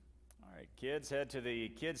Kids, head to the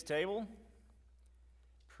kids' table.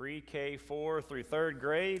 Pre-K 4 through 3rd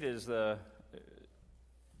grade is who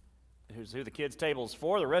the kids' table's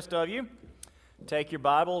for. The rest of you, take your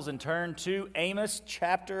Bibles and turn to Amos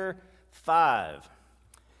chapter 5.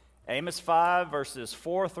 Amos 5, verses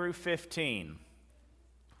 4 through 15.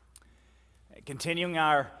 Continuing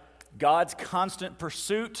our God's Constant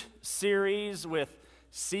Pursuit series with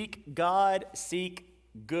Seek God, Seek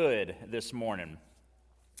Good this morning.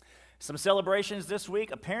 Some celebrations this week.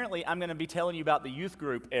 Apparently, I'm going to be telling you about the youth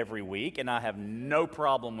group every week, and I have no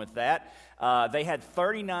problem with that. They had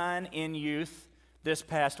 39 in youth this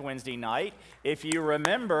past Wednesday night. If you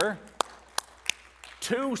remember,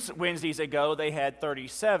 2 Wednesdays ago, they had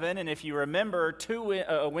 37, and if you remember,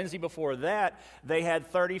 Wednesday before that, they had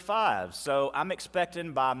 35. So I'm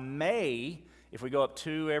expecting by May, if we go up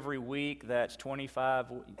 2 every week, that's 25.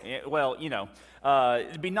 Well,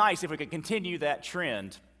 it'd be nice if we could continue that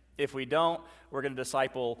trend. If we don't, we're going to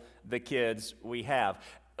disciple the kids we have.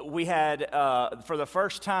 We had, for the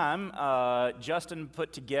first time, Justin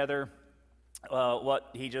put together what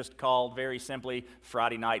he just called very simply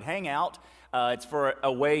Friday Night Hangout. It's for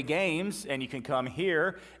away games, and you can come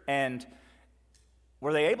here. And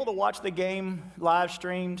were they able to watch the game live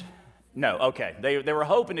streamed? No, okay. They were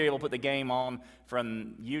hoping to be able to put the game on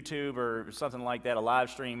from YouTube or something like that, a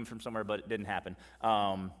live stream from somewhere, but it didn't happen.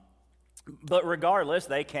 But regardless,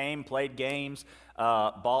 they came, played games,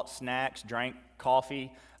 bought snacks, drank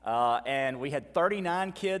coffee, and we had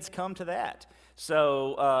 39 kids come to that.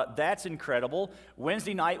 So that's incredible.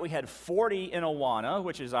 Wednesday night, we had 40 in Awana,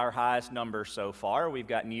 which is our highest number so far. We've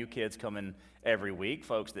got new kids coming every week,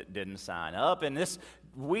 folks that didn't sign up. And this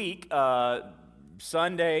week,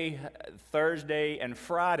 Sunday, Thursday, and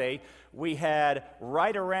Friday, we had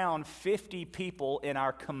right around 50 people in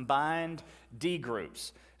our combined D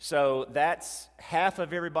groups. So that's half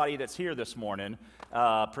of everybody that's here this morning,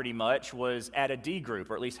 pretty much, was at a D group,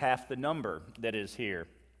 or at least half the number that is here.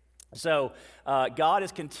 So God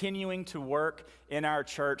is continuing to work in our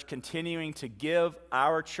church, continuing to give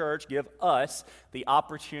us the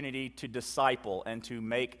opportunity to disciple and to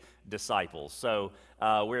make disciples. So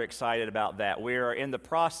we're excited about that. We are in the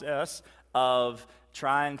process of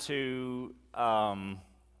trying to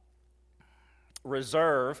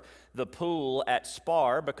reserve the pool at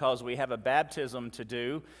Spar because we have a baptism to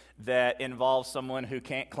do that involves someone who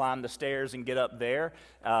can't climb the stairs and get up there,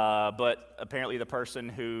 but apparently the person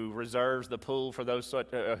who reserves the pool for those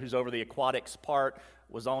who's over the aquatics part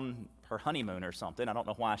was on her honeymoon or something. I don't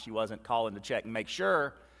know why she wasn't calling to check and make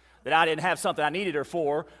sure that I didn't have something I needed her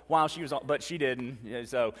for while she was on, but she didn't.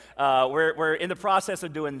 So we're in the process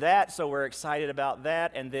of doing that, so we're excited about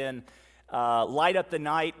that. And then Light Up the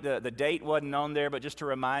Night, the date wasn't on there, but just to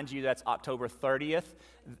remind you, that's October 30th.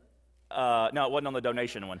 No, it wasn't on the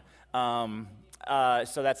donation one.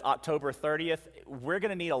 So that's October 30th. We're going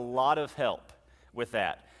to need a lot of help with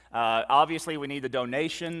that. Obviously, we need the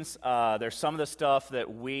donations. There's some of the stuff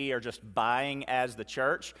that we are just buying as the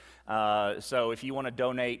church. So if you want to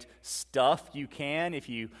donate stuff, you can. If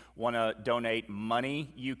you want to donate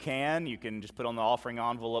money, you can. You can just put on the offering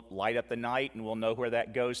envelope, Light Up the Night, and we'll know where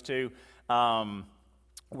that goes to.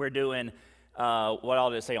 We're doing, what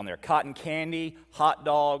I'll just say on there, cotton candy, hot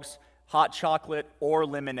dogs, hot chocolate, or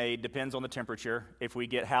lemonade, depends on the temperature. If we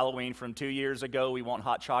get Halloween from 2 years ago, we want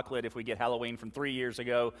hot chocolate. If we get Halloween from 3 years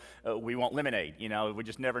ago, we want lemonade. We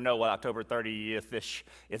just never know what October 30th-ish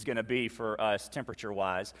is going to be for us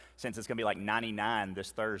temperature-wise, since it's going to be like 99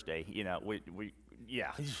 this Thursday.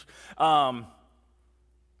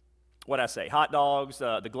 What'd I say? Hot dogs,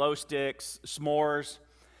 the glow sticks, s'mores.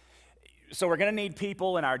 So we're going to need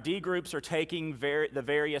people, and our D groups are taking the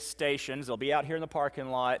various stations. They'll be out here in the parking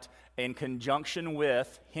lot in conjunction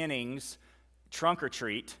with Henning's Trunk or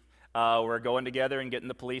Treat. We're going together and getting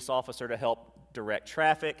the police officer to help direct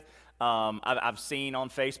traffic. I've seen on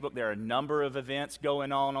Facebook there are a number of events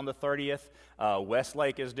going on the 30th.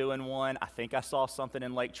 Westlake is doing one. I think I saw something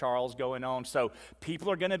in Lake Charles going on. So people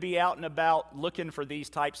are going to be out and about looking for these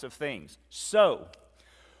types of things. So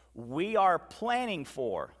we are planning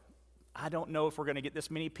for, I don't know if we're going to get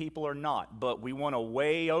this many people or not, but we want to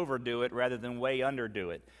way overdo it rather than way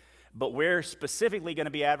underdo it. But we're specifically going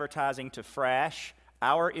to be advertising to Frash,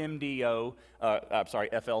 our MDO,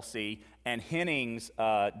 FLC, and Henning's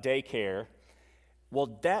daycare.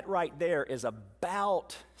 Well, that right there is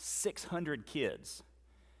about 600 kids.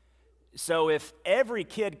 So if every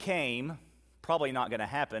kid came, probably not going to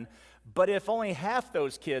happen, but if only half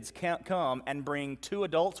those kids can't come and bring 2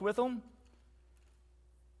 adults with them,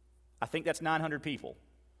 I think that's 900 people.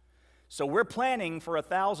 So we're planning for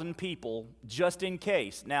 1,000 people just in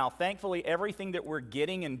case. Now, thankfully, everything that we're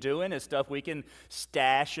getting and doing is stuff we can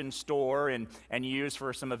stash and store and use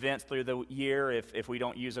for some events through the year if we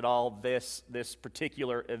don't use it all this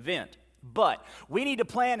particular event. But we need to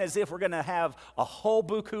plan as if we're going to have a whole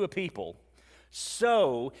buku of people.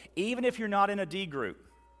 So even if you're not in a D group,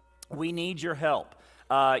 we need your help.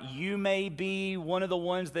 You may be one of the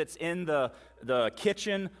ones that's in the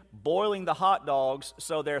kitchen boiling the hot dogs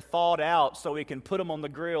so they're thawed out so we can put them on the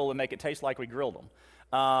grill and make it taste like we grilled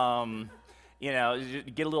them. Get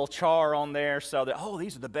a little char on there so that,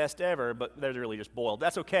 these are the best ever, but they're really just boiled.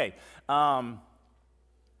 That's okay.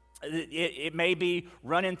 It may be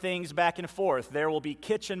running things back and forth. There will be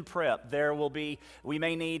kitchen prep. We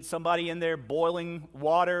may need somebody in there boiling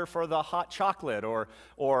water for the hot chocolate or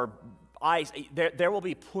ice. There will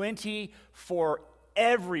be plenty for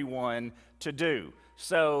everyone to do.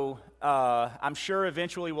 So I'm sure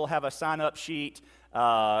eventually we'll have a sign-up sheet.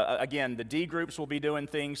 Again, the D groups will be doing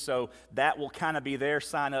things, so that will kind of be their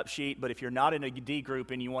sign-up sheet. But if you're not in a D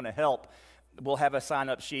group and you want to help, we'll have a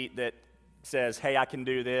sign-up sheet that says, hey, I can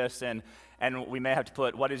do this, and we may have to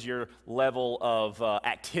put what is your level of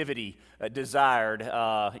activity desired.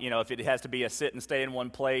 If it has to be a sit and stay in one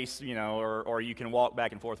place, or you can walk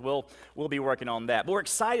back and forth. We'll be working on that. But we're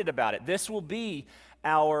excited about it. This will be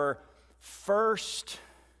our first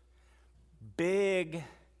big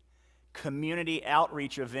community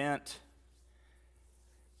outreach event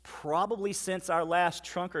probably since our last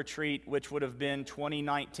trunk or treat, which would have been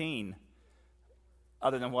 2019.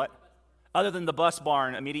 Other than what? Other than the bus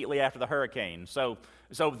barn immediately after the hurricane. So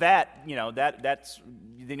that's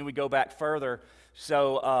then we go back further.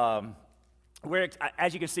 So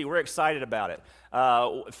as you can see, we're excited about it.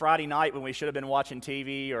 Friday night when we should have been watching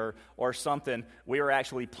TV or something, we were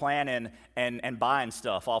actually planning and buying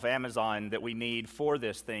stuff off Amazon that we need for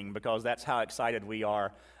this thing because that's how excited we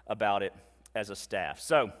are about it as a staff.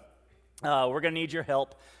 So we're going to need your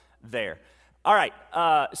help there. All right,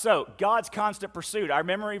 so God's constant pursuit. Our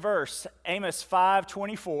memory verse, Amos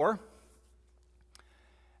 5:24.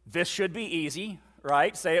 This should be easy,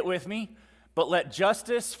 right? Say it with me. But let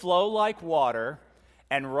justice flow like water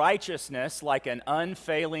and righteousness like an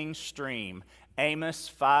unfailing stream.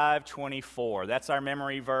 Amos 5:24. That's our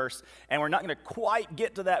memory verse. And we're not going to quite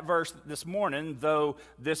get to that verse this morning, though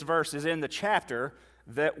this verse is in the chapter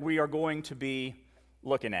that we are going to be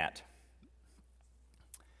looking at.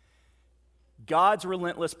 God's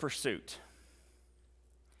relentless pursuit.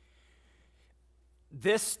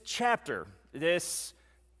 This chapter,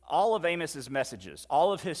 all of Amos's messages,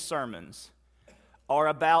 all of his sermons are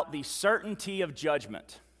about the certainty of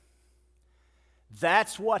judgment.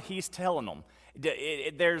 That's what he's telling them.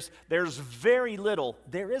 There's very little,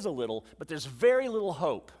 there is a little, but there's very little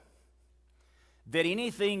hope that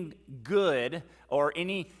anything good or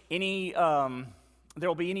there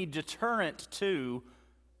will be any deterrent to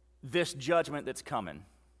this judgment that's coming.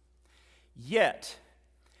 Yet,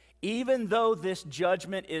 even though this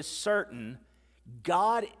judgment is certain,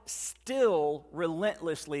 God still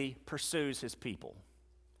relentlessly pursues his people.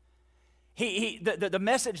 The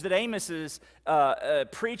message that Amos is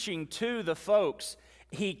preaching to the folks,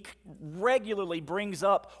 he regularly brings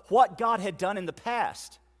up what God had done in the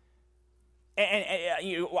past.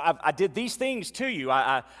 I did these things to you.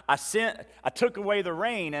 I took away the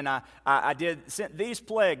rain, and I sent these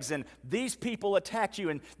plagues, and these people attacked you,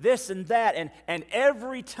 and this and that, and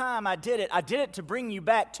every time I did it to bring you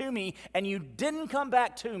back to me, and you didn't come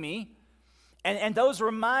back to me. And those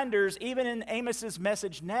reminders, even in Amos's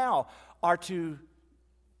message now, are to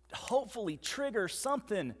hopefully trigger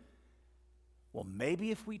something. Well,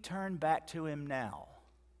 maybe if we turn back to him now.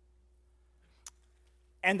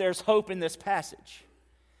 And there's hope in this passage.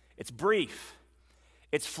 It's brief.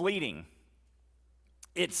 It's fleeting.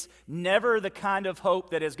 It's never the kind of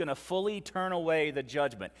hope that is going to fully turn away the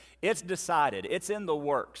judgment. It's decided. It's in the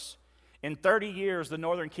works. In 30 years, the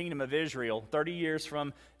northern kingdom of Israel, 30 years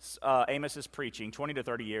from Amos's preaching, 20 to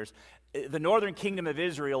 30 years, the northern kingdom of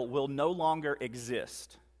Israel will no longer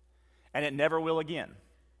exist. And it never will again.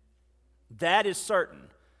 That is certain.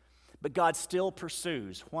 But God still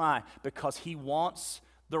pursues. Why? Because he wants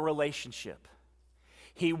the relationship.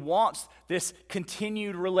 He wants this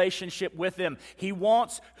continued relationship with them. He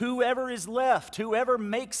wants whoever is left, whoever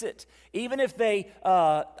makes it, even if they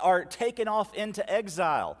are taken off into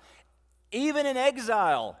exile. Even in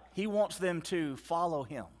exile, he wants them to follow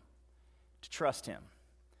him, to trust him.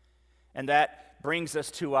 And that brings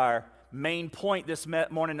us to our main point this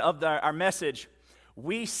morning of our message.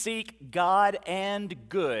 We seek God and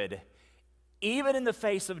good, even in the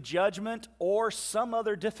face of judgment or some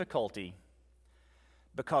other difficulty,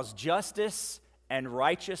 Because justice and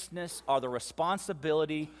righteousness are the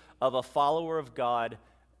responsibility of a follower of God,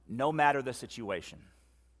 no matter the situation.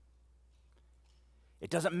 It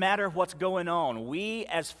doesn't matter what's going on. We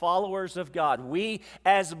as followers of God, we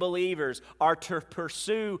as believers are to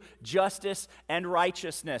pursue justice and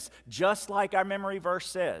righteousness, just like our memory verse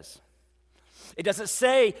says. It doesn't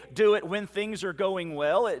say do it when things are going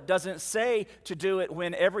well. It doesn't say to do it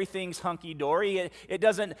when everything's hunky-dory. It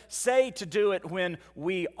doesn't say to do it when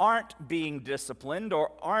we aren't being disciplined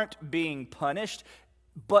or aren't being punished,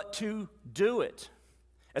 but to do it.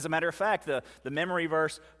 As a matter of fact, the memory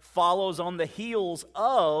verse follows on the heels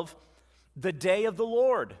of the day of the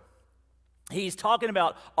Lord. He's talking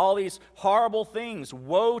about all these horrible things.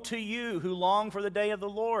 Woe to you who long for the day of the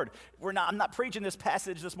Lord. I'm not preaching this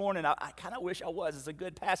passage this morning. I kind of wish I was. It's a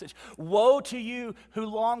good passage. Woe to you who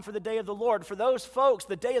long for the day of the Lord. For those folks,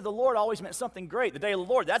 the day of the Lord always meant something great. The day of the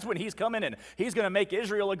Lord, that's when he's coming in. He's going to make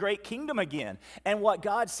Israel a great kingdom again. And what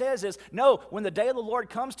God says is, no, when the day of the Lord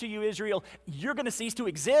comes to you, Israel, you're going to cease to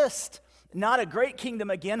exist. Not a great kingdom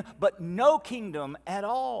again, but no kingdom at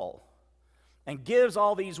all. And gives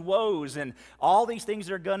all these woes and all these things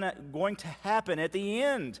that are going to happen at the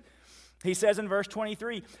end. He says in verse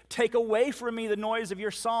 23, take away from me the noise of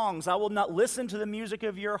your songs. I will not listen to the music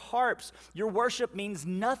of your harps. Your worship means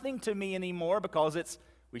nothing to me anymore because it's,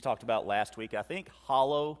 we talked about last week, I think,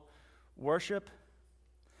 hollow worship.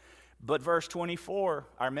 But verse 24,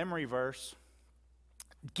 our memory verse,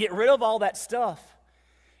 get rid of all that stuff.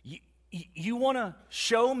 You want to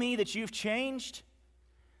show me that you've changed?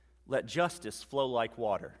 Let justice flow like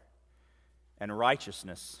water, and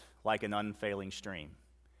righteousness like an unfailing stream.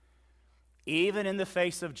 Even in the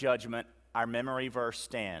face of judgment, our memory verse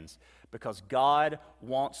stands, because God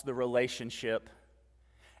wants the relationship,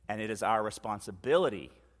 and it is our responsibility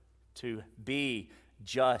to be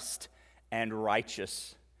just and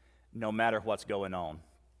righteous no matter what's going on.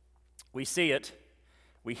 We see it,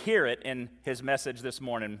 we hear it in his message this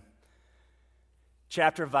morning,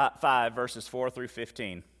 chapter 5, verses 4 through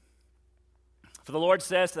 15. For the Lord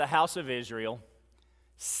says to the house of Israel,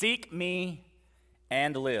 seek me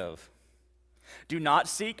and live. Do not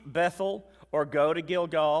seek Bethel or go to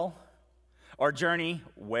Gilgal or journey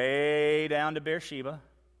way down to Beersheba.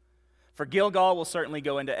 For Gilgal will certainly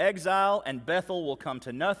go into exile and Bethel will come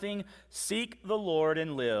to nothing. Seek the Lord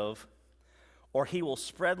and live, or he will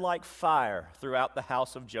spread like fire throughout the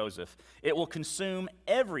house of Joseph. It will consume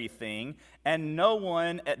everything, and no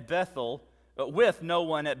one at Bethel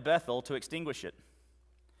to extinguish it.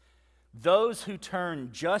 Those who turn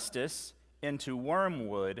justice into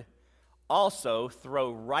wormwood also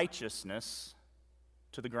throw righteousness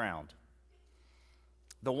to the ground.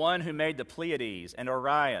 The one who made the Pleiades and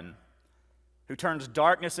Orion, who turns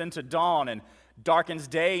darkness into dawn and darkens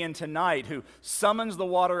day into night, who summons the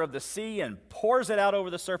water of the sea and pours it out over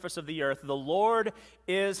the surface of the earth. The Lord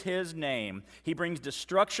is his name. He brings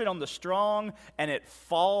destruction on the strong, and it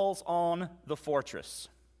falls on the fortress.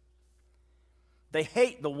 They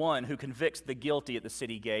hate the one who convicts the guilty at the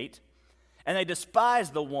city gate, and they despise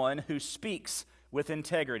the one who speaks with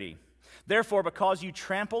integrity. Therefore, because you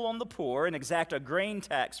trample on the poor and exact a grain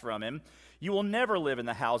tax from him, you will never live in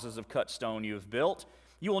the houses of cut stone you have built.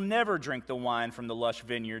 You will never drink the wine from the lush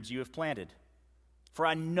vineyards you have planted. For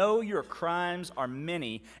I know your crimes are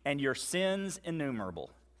many and your sins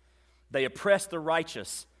innumerable. They oppress the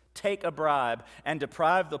righteous, take a bribe, and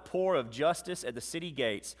deprive the poor of justice at the city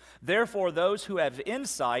gates. Therefore, those who have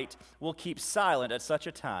insight will keep silent at such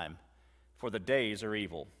a time, for the days are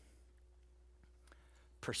evil.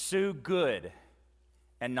 Pursue good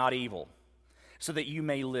and not evil, so that you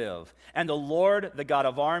may live. And the Lord, the God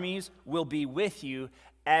of armies, will be with you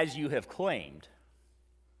as you have claimed.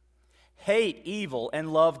 Hate evil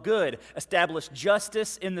and love good. Establish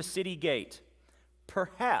justice in the city gate.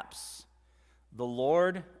 Perhaps the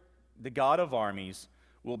Lord, the God of armies,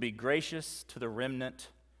 will be gracious to the remnant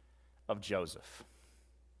of Joseph.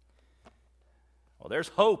 Well, there's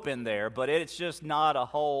hope in there, but it's just not a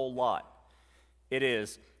whole lot. It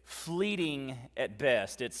is fleeting at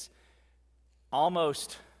best. It's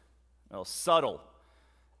almost subtle,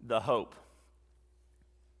 the hope.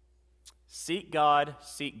 Seek God,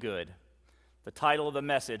 seek good. The title of the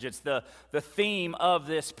message. It's the theme of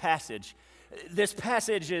this passage. This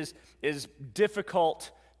passage is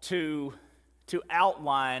difficult to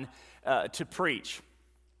outline, to preach.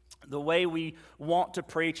 The way we want to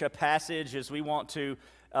preach a passage is we want to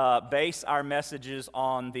base our messages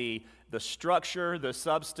on the structure, the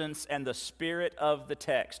substance, and the spirit of the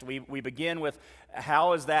text. We begin with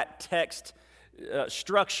how is that text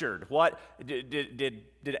structured. What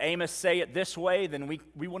did Amos say it this way? Then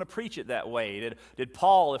we want to preach it that way. Did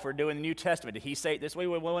Paul, if we're doing the New Testament, did he say it this way?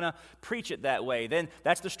 We want to preach it that way. Then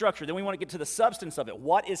that's the structure. Then we want to get to the substance of it.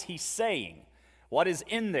 What is he saying? What is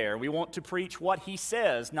in there? We want to preach what he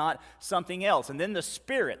says, not something else. And then the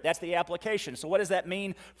Spirit, that's the application. So what does that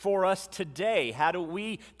mean for us today? How do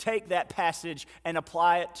we take that passage and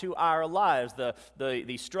apply it to our lives?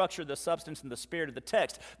 The structure, the substance, and the spirit of the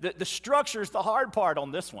text. The structure is the hard part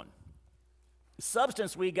on this one.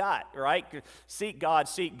 Substance we got, right? Seek God,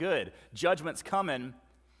 seek good. Judgment's coming,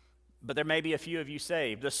 but there may be a few of you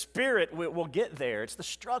saved. The Spirit will get there. It's the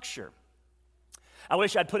structure. I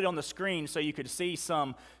wish I'd put it on the screen so you could see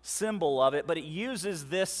some symbol of it, but it uses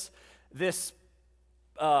this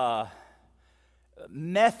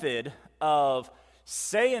method of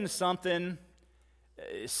saying something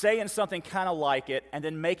kind of like it, and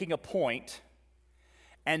then making a point,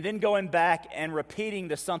 and then going back and repeating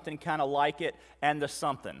the something kind of like it and the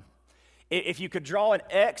something. If you could draw an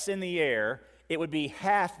X in the air, it would be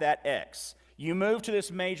half that X. You move to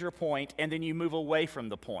this major point, and then you move away from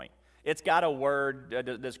the point. It's got a word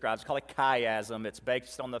that describes, it's called a chiasm. It's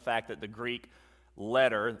based on the fact that the Greek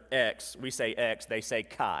letter X, we say X, they say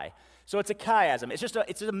chi. So it's a chiasm.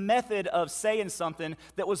 It's a method of saying something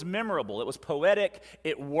that was memorable. It was poetic.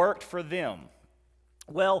 It worked for them.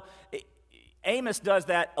 Well, Amos does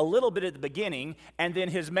that a little bit at the beginning, and then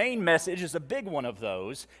his main message is a big one of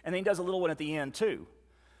those, and then he does a little one at the end too.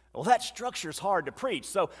 Well, that structure is hard to preach,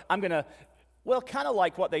 so I'm going to kind of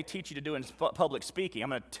like what they teach you to do in public speaking. I'm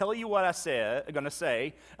going to tell you what I'm going to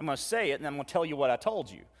say, and then I'm going to tell you what I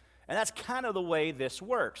told you. And that's kind of the way this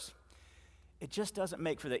works. It just doesn't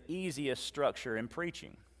make for the easiest structure in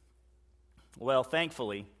preaching. Well,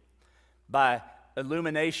 thankfully, by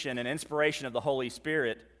illumination and inspiration of the Holy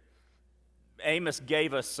Spirit, Amos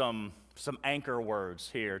gave us some anchor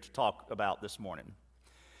words here to talk about this morning.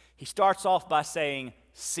 He starts off by saying,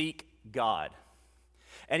 seek God.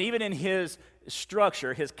 And even in his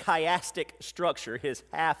structure, his chiastic structure, his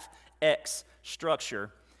half-X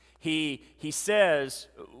structure, he says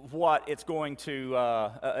what it's going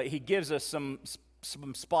to, he gives us some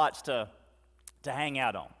spots to hang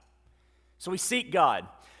out on. So we seek God.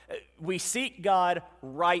 We seek God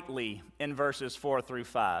rightly in verses 4 through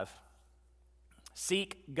 5.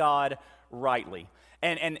 Seek God rightly.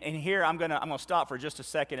 And here I'm gonna stop for just a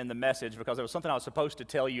second in the message, because there was something I was supposed to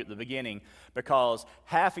tell you at the beginning, because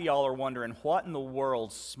half of y'all are wondering what in the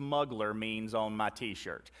world smuggler means on my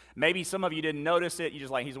t-shirt. Maybe some of you didn't notice it. You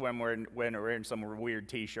just like, he's wearing some weird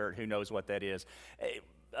t-shirt. Who knows what that is?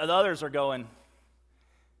 The others are going,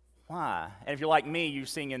 why? And if you're like me,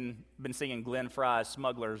 you've been singing Glenn Fry's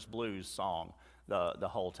Smuggler's Blues song the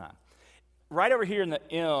whole time. Right over here in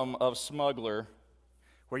the M of smuggler,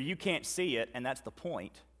 where you can't see it, and that's the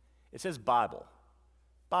point, it says Bible.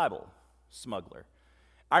 Bible, smuggler.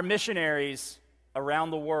 Our missionaries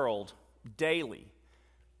around the world daily,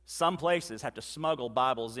 some places have to smuggle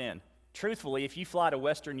Bibles in. Truthfully, if you fly to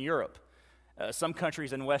Western Europe, some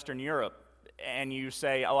countries in Western Europe, and you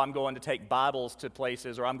say, oh, I'm going to take Bibles to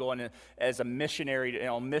places, or I'm going as a missionary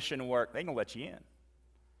to mission work, they're going to let you in.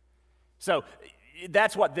 So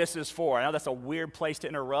that's what this is for. I know that's a weird place to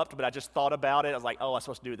interrupt, but I just thought about it. I was like, oh, I'm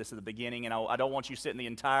supposed to do this at the beginning, and I don't want you sitting the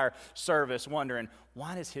entire service wondering,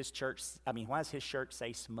 why does his shirt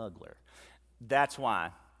say smuggler? That's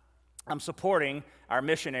why. I'm supporting our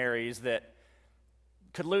missionaries that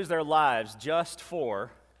could lose their lives just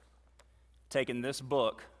for taking this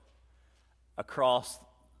book across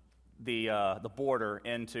the border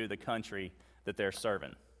into the country that they're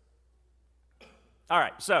serving. All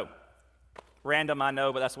right, so random, I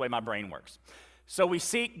know, but that's the way my brain works. So we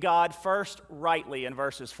seek God first rightly in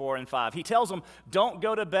verses 4 and 5. He tells them, don't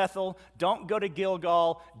go to Bethel, don't go to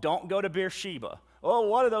Gilgal, don't go to Beersheba. Oh,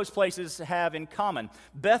 what do those places have in common?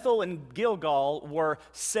 Bethel and Gilgal were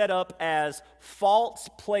set up as false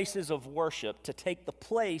places of worship to take the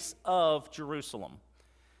place of Jerusalem.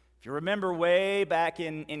 If you remember way back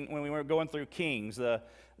in when we were going through Kings,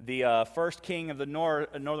 the first king of the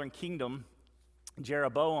northern kingdom,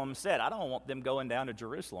 Jeroboam, said, I don't want them going down to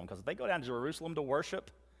Jerusalem, because if they go down to Jerusalem to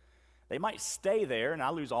worship, they might stay there and I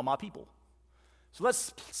lose all my people. So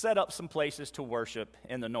let's set up some places to worship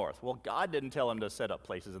in the north. Well, God didn't tell them to set up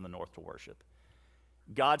places in the north to worship.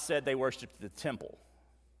 God said they worshiped the temple.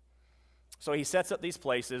 So he sets up these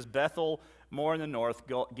places, Bethel more in the north,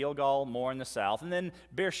 Gilgal more in the south, and then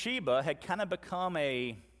Beersheba had kind of become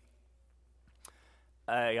a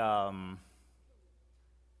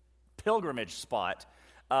pilgrimage spot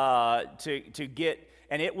to get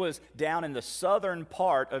and it was down in the southern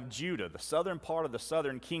part of Judah, the southern part of the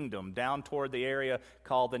southern kingdom, down toward the area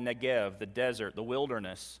called the Negev, the desert, the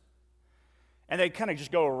wilderness. And they'd kind of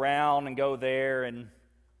just go around and go there, and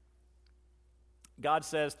God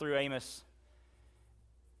says through Amos,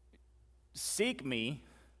 seek me,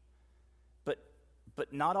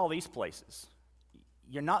 but not all these places.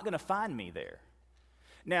 You're not going to find me there.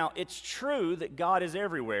 Now, it's true that God is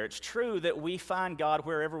everywhere. It's true that we find God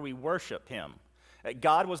wherever we worship him.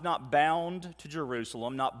 God was not bound to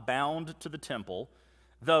Jerusalem, not bound to the temple,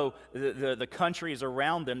 though the countries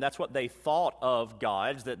around them, that's what they thought of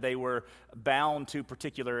gods, that they were bound to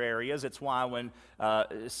particular areas. It's why when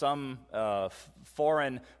some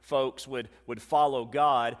foreign folks would follow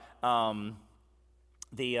God,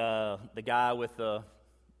 the guy with the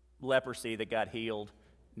leprosy that got healed,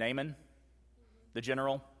 Naaman, the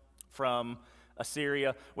general from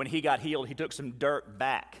Assyria, when he got healed, he took some dirt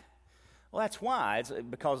back. Well, that's why. It's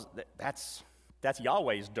because that's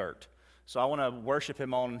Yahweh's dirt. So I want to worship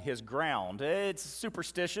him on his ground. It's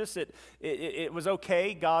superstitious. It was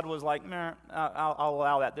okay. God was like, nah, I'll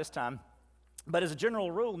allow that this time. But as a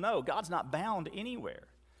general rule, no, God's not bound anywhere.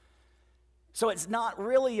 So it's not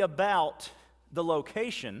really about the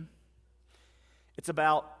location. It's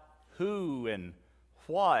about who and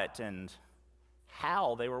what and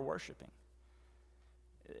how they were worshiping.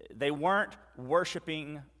 They weren't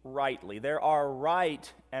worshiping rightly. There are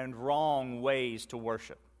right and wrong ways to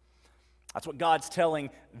worship. That's what God's telling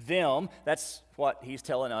them. That's what he's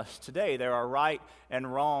telling us today. There are right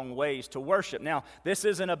and wrong ways to worship. Now, this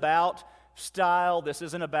isn't about style. This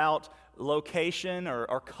isn't about location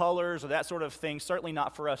or colors or that sort of thing. Certainly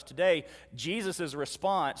not for us today. Jesus'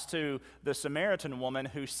 response to the Samaritan woman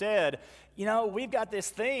who said, you know, we've got this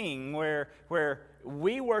thing where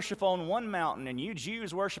we worship on one mountain and you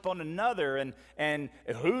Jews worship on another, and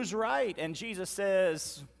who's right? And Jesus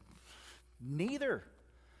says, neither.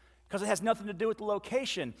 Because it has nothing to do with the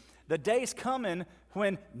location. The day's coming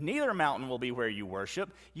when neither mountain will be where you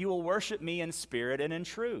worship. You will worship me in spirit and in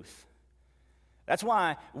truth. That's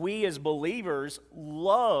why we as believers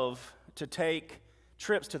love to take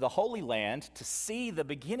trips to the Holy Land to see the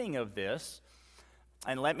beginning of this.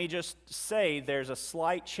 And let me just say, there's a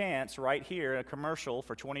slight chance right here, a commercial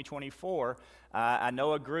for 2024. I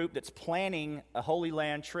know a group that's planning a Holy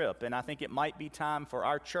Land trip, and I think it might be time for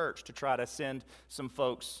our church to try to send some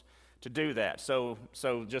folks to do that. So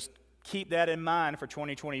just keep that in mind for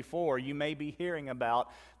 2024. You may be hearing about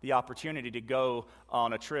the opportunity to go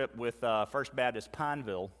on a trip with First Baptist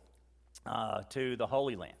Pineville to the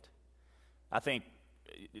Holy Land. I think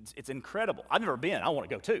it's incredible. I've never been. I want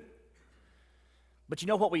to go too. But you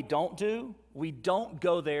know what we don't do? We don't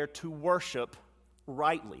go there to worship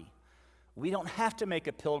rightly. We don't have to make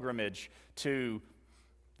a pilgrimage to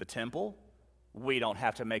the temple. We don't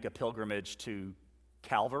have to make a pilgrimage to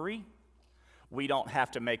Calvary. We don't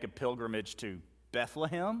have to make a pilgrimage to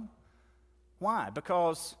Bethlehem. Why?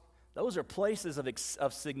 Because those are places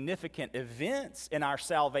of significant events in our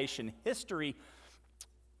salvation history,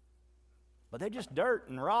 but they're just dirt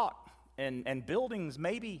and rock and buildings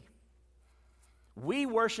maybe. We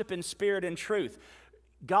worship in spirit and truth.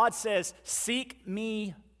 God says, seek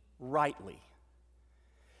me rightly.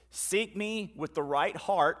 Seek me with the right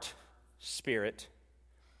heart, spirit,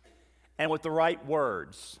 and with the right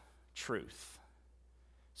words, truth.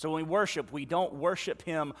 So when we worship, we don't worship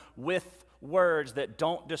him with words that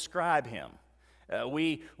don't describe him.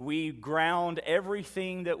 We ground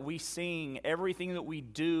everything that we sing, everything that we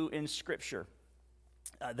do in Scripture.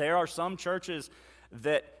 There are some churches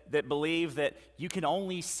that believe that you can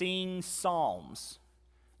only sing psalms,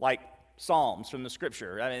 like psalms from the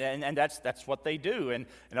Scripture. I mean, and that's what they do. And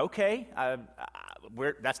okay,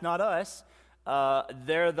 that's not us.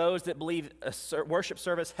 There are those that believe a worship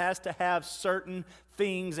service has to have certain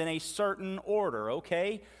things in a certain order,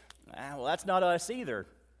 okay? Well, that's not us either.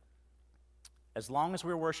 As long as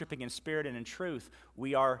we're worshiping in spirit and in truth,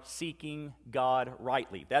 we are seeking God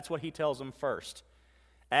rightly. That's what he tells them first.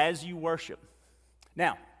 As you worship.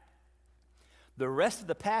 Now, the rest of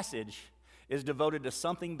the passage is devoted to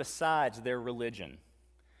something besides their religion.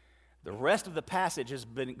 The rest of the passage has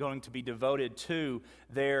been going to be devoted to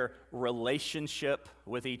their relationship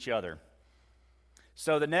with each other.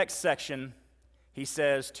 So the next section, he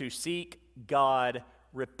says to seek God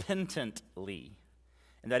repentantly.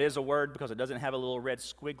 And that is a word because it doesn't have a little red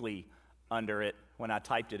squiggly under it when I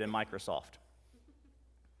typed it in Microsoft.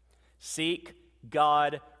 Seek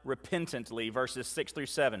God repentantly, verses 6 through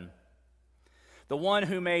 7. The one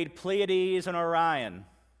who made Pleiades and Orion,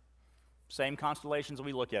 same constellations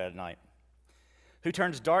we look at night, who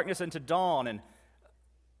turns darkness into dawn and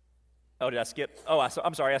Oh, did I skip? Oh,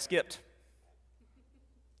 I'm sorry, I skipped.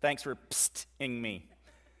 Thanks for psting me.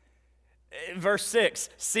 Verse 6,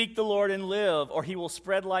 seek the Lord and live, or he will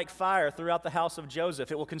spread like fire throughout the house of Joseph.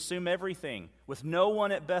 It will consume everything, with no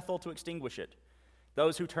one at Bethel to extinguish it.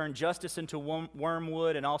 Those who turn justice into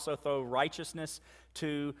wormwood and also throw righteousness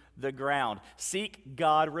to the ground. Seek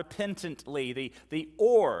God repentantly. The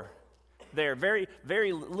or there, very,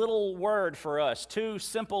 very little word for us. Two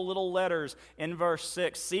simple little letters in verse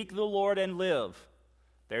 6. Seek the Lord and live.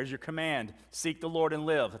 There's your command. Seek the Lord and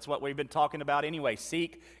live. That's what we've been talking about anyway.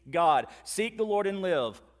 Seek God. Seek the Lord and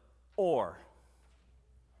live. Or,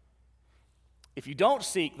 if you don't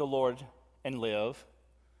seek the Lord and live,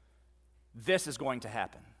 this is going to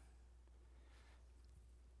happen.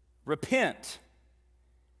 Repent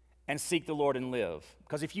and seek the Lord and live.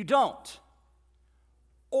 Because if you don't,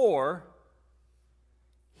 or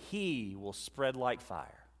he will spread like fire.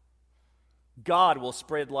 God will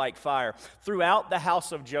spread like fire throughout the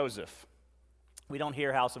house of Joseph. We don't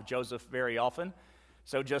hear house of Joseph very often.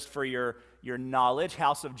 So just for your knowledge,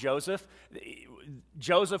 house of Joseph,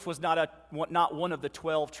 Joseph was not one of the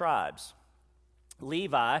 12 tribes.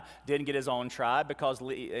 Levi didn't get his own tribe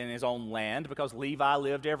in his own land because Levi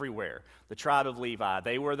lived everywhere. The tribe of Levi,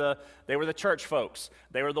 they were the church folks.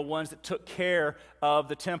 They were the ones that took care of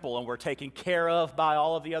the temple and were taken care of by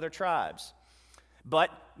all of the other tribes.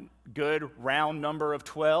 But good round number of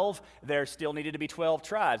 12, there still needed to be 12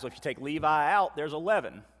 tribes. So if you take Levi out, there's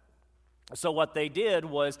 11. So what they did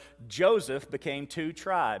was Joseph became 2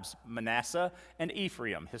 tribes, Manasseh and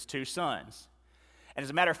Ephraim, his 2 sons. And as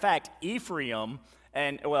a matter of fact,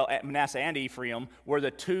 Manasseh and Ephraim were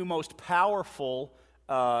the 2 most powerful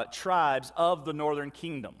tribes of the northern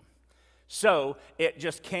kingdom. So it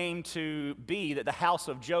just came to be that the house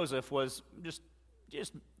of Joseph was just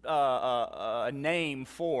a name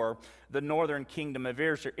for the northern kingdom of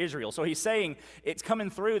Israel. So he's saying it's coming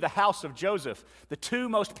through the house of Joseph, the 2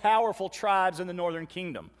 most powerful tribes in the northern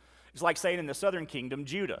kingdom. It's like saying in the southern kingdom,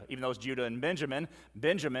 Judah. Even though it's Judah and Benjamin,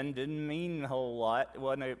 Benjamin didn't mean a whole lot. It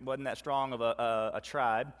wasn't that strong of a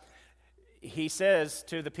tribe. He says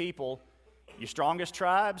to the people, your strongest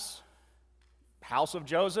tribes, house of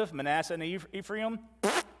Joseph, Manasseh and Ephraim,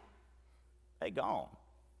 they gone.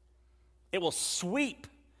 It will sweep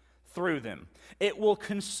through them. It will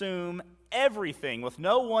consume everything with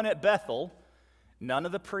no one at Bethel, none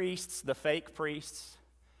of the priests, the fake priests,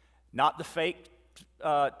 not the fake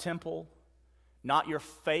temple, not your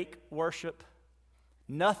fake worship,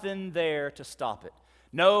 nothing there to stop it.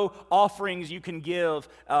 No offerings you can give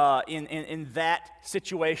in that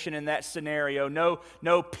situation, in that scenario.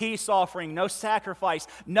 No peace offering, no sacrifice.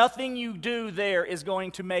 Nothing you do there is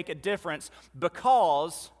going to make a difference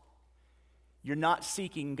because you're not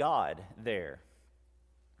seeking God there.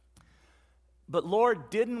 But Lord,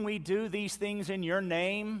 didn't we do these things in your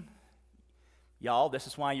name? Y'all, this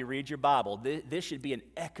is why you read your Bible. This should be an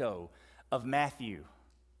echo of Matthew,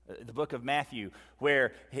 the book of Matthew,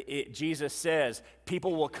 where Jesus says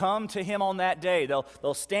people will come to him on that day.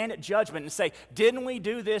 They'll stand at judgment and say, didn't we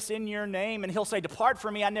do this in your name? And he'll say, depart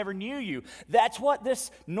from me, I never knew you. That's what this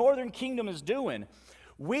northern kingdom is doing.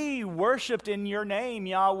 We worshiped in your name,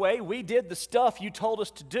 Yahweh. We did the stuff you told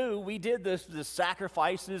us to do. We did the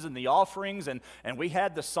sacrifices and the offerings, and we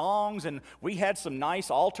had the songs, and we had some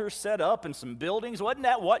nice altars set up and some buildings. Wasn't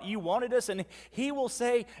that what you wanted us? And he will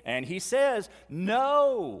say, and he says,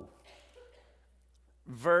 no.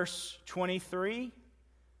 Verse 23,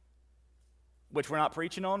 which we're not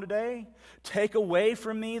preaching on today. Take away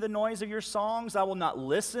from me the noise of your songs. I will not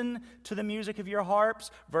listen to the music of your harps.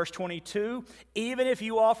 Verse 22, even if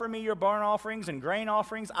you offer me your burnt offerings and grain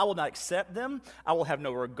offerings, I will not accept them. I will have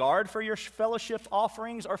no regard for your fellowship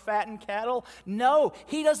offerings or fattened cattle. No,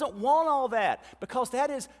 he doesn't want all that because that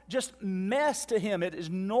is just mess to him. It is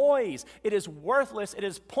noise. It is worthless. It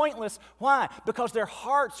is pointless. Why? Because their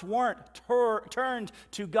hearts weren't turned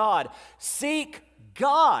to God. Seek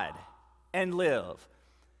God and live.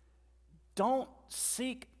 Don't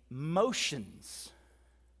seek motions,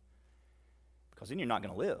 because then you're not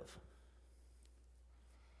going to live.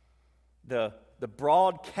 The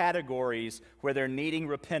broad categories where they're needing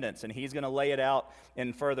repentance, and he's going to lay it out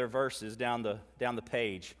in further verses down the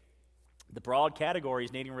page. The broad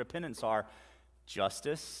categories needing repentance are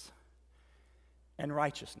justice and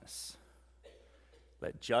righteousness.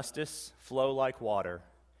 Let justice flow like water,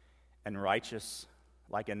 and righteous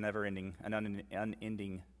like an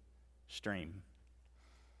unending stream.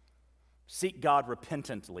 Seek God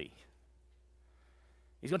repentantly.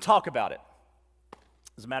 He's going to talk about it.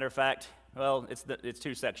 As a matter of fact, Well, it's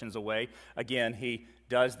 2 sections away. Again, he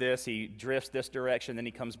does this, he drifts this direction, then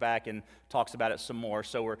he comes back and talks about it some more.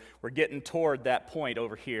 So we're getting toward that point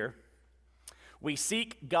over here. We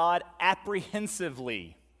seek God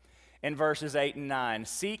apprehensively in verses 8 and 9.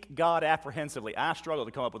 Seek God apprehensively. I struggled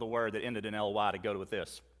to come up with a word that ended in ly to go with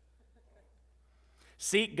this.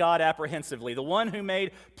 Seek God apprehensively. The one who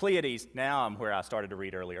made Pleiades, now I'm where I started to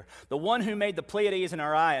read earlier. The one who made the Pleiades and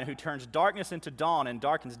Orion, who turns darkness into dawn and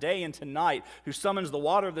darkens day into night, who summons the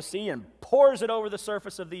water of the sea and pours it over the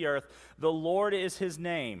surface of the earth. The Lord is his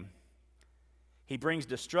name. He brings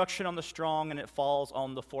destruction on the strong and it falls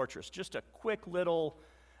on the fortress. Just a quick little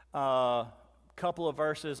couple of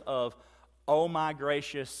verses of, oh my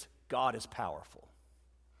gracious, God is powerful.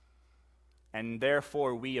 And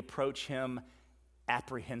therefore we approach him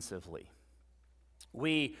apprehensively.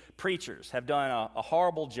 We preachers have done a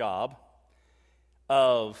horrible job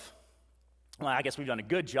of, well, I guess we've done a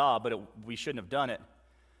good job, but we shouldn't have done it,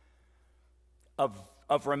 of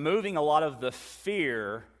removing a lot of the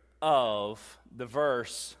fear of the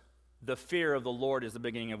verse, the fear of the Lord is the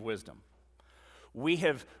beginning of wisdom. We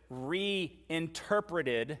have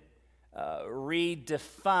reinterpreted,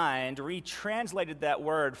 redefined, retranslated that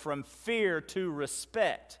word from fear to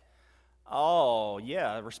respect. Oh,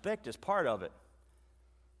 yeah, respect is part of it.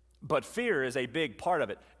 But fear is a big part of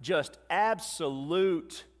it. Just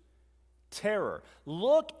absolute terror.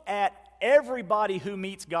 Look at everybody who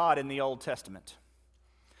meets God in the Old Testament.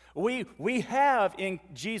 We have in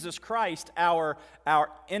Jesus Christ our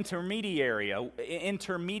intermediary.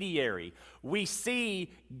 We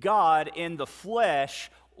see God in the flesh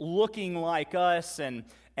looking like us and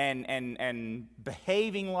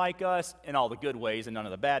behaving like us in all the good ways and none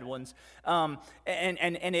of the bad ones. And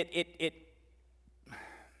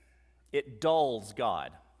it dulls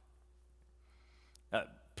God.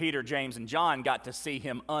 Peter, James, and John got to see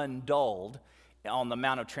him undulled on the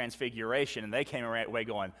Mount of Transfiguration, and they came away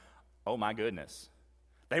going, oh my goodness.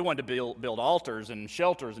 They wanted to build altars and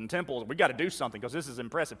shelters and temples. We got to do something because this is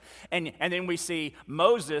impressive. And then we see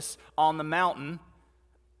Moses on the mountain.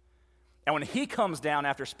 And when he comes down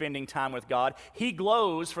after spending time with God, he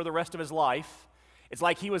glows for the rest of his life. It's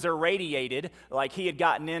like he was irradiated, like he had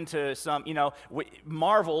gotten into some,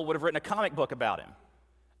 Marvel would have written a comic book about him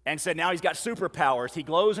and said now he's got superpowers. He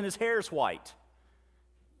glows and his hair's white.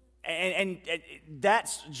 And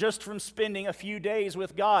that's just from spending a few days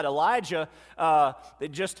with God. Elijah,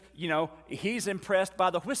 he's impressed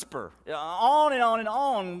by the whisper. On and on and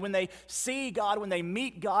on. When they see God, when they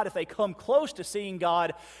meet God, if they come close to seeing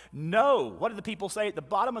God, no. What did the people say at the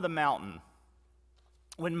bottom of the mountain?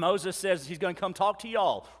 When Moses says he's going to come talk to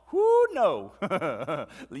y'all. Whoo, no.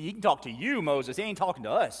 He can talk to you, Moses. He ain't talking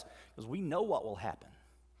to us. Because we know what will happen.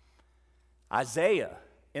 Isaiah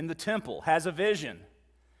in the temple has a vision.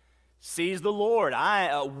 Sees the Lord.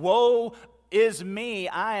 Woe is me.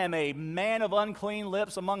 I am a man of unclean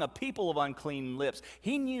lips among a people of unclean lips.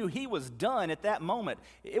 He knew he was done at that moment.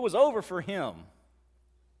 It was over for him.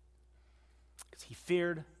 Because he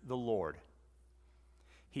feared the Lord.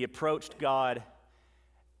 He approached God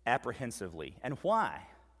apprehensively. And why?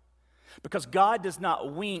 Because God does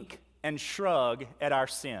not wink and shrug at our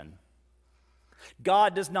sin.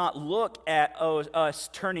 God does not look at us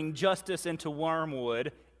turning justice into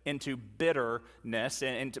wormwood, into bitterness,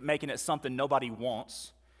 and making it something nobody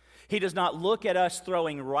wants. He does not look at us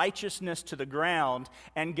throwing righteousness to the ground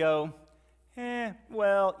and go,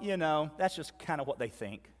 that's just kind of what they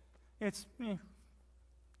think. It's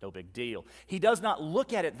no big deal. He does not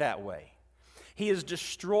look at it that way. He is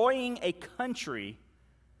destroying a country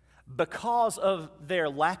because of their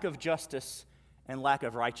lack of justice and lack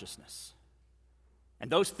of righteousness. And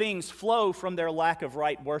those things flow from their lack of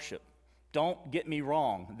right worship. Don't get me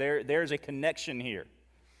wrong. There's a connection here.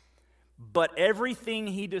 But everything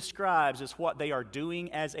he describes is what they are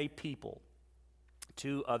doing as a people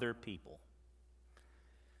to other people.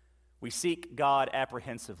 We seek God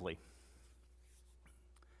apprehensively.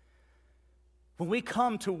 When we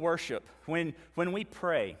come to worship, when we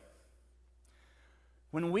pray,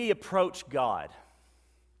 when we approach God,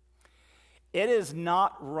 it is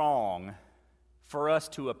not wrong for us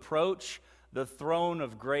to approach the throne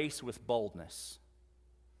of grace with boldness.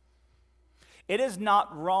 It is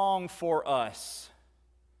not wrong for us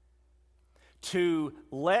to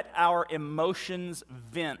let our emotions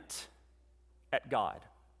vent at God.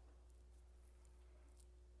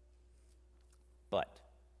 But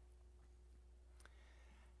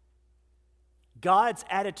God's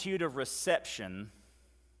attitude of reception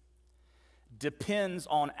depends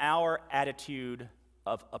on our attitude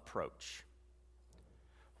of approach.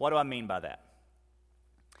 What do I mean by that?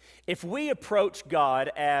 If we approach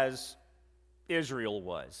God as Israel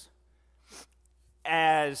was.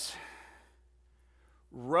 As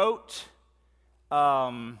rote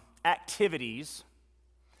activities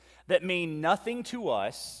that mean nothing to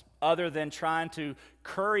us other than trying to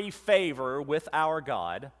curry favor with our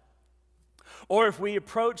God, or if we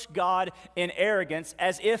approach God in arrogance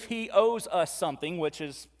as if he owes us something, which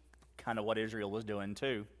is kind of what Israel was doing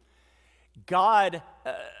too, God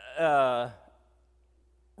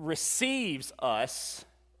receives us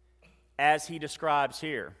as he describes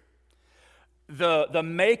here. The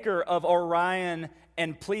maker of Orion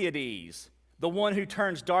and Pleiades, the one who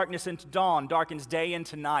turns darkness into dawn, darkens day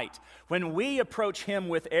into night. When we approach him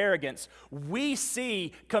with arrogance, we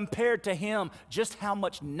see, compared to him, just how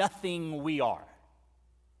much nothing we are.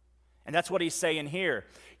 And that's what he's saying here.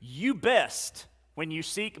 You best when you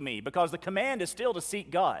seek me, because the command is still to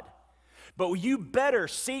seek God. But you better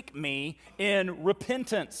seek me in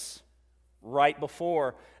repentance right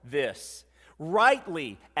before this.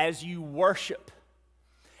 Rightly as you worship,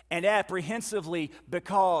 and apprehensively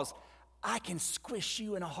because I can squish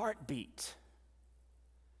you in a heartbeat.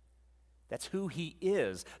 That's who he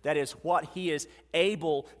is. That is what he is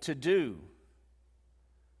able to do.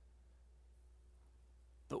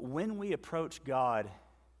 But when we approach God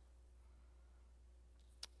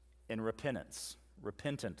in repentance,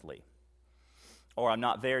 repentantly, or I'm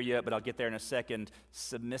not there yet, but I'll get there in a second,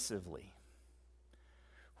 submissively.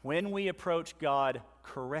 When we approach God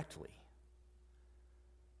correctly,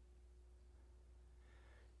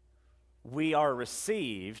 we are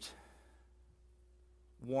received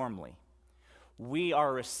warmly. We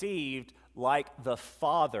are received like the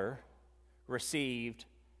Father received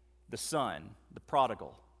the Son, the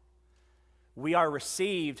prodigal. We are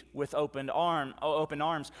received with open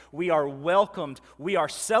arms. We are welcomed. We are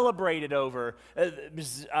celebrated over.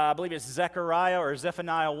 I believe it's Zechariah or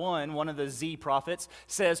Zephaniah 1 of the Z prophets,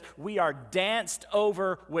 says we are danced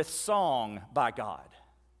over with song by God.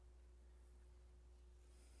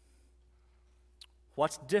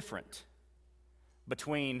 What's different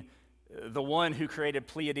between the one who created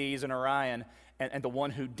Pleiades and Orion and the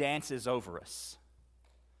one who dances over us?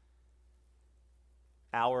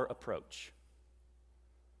 Our approach.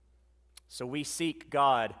 So we seek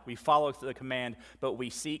God, we follow the command, but we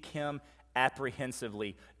seek him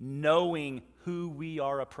apprehensively, knowing who we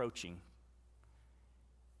are approaching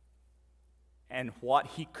and what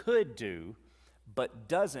he could do, but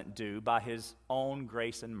doesn't do by his own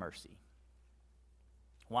grace and mercy.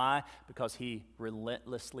 Why? Because he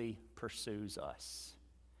relentlessly pursues us.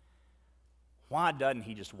 Why doesn't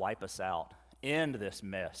he just wipe us out, end this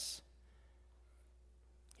mess?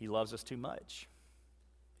 He loves us too much.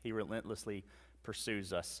 He relentlessly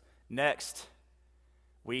pursues us. Next,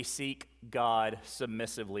 we seek God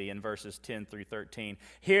submissively in verses 10 through 13.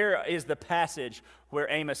 Here is the passage where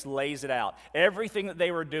Amos lays it out. Everything that they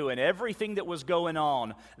were doing, everything that was going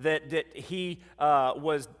on that he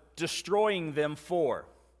was destroying them for.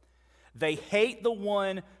 They hate the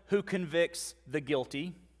one who convicts the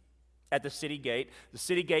guilty at the city gate. The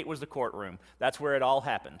city gate was the courtroom. That's where it all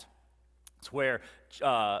happened. It's where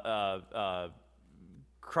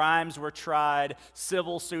crimes were tried,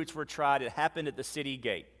 civil suits were tried. It happened at the city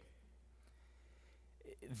gate.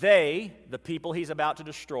 They, the people he's about to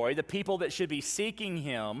destroy, the people that should be seeking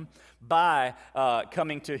him by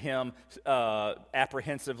coming to him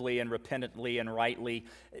apprehensively and repentantly and rightly,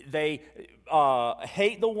 they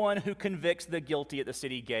hate the one who convicts the guilty at the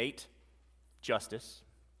city gate, justice.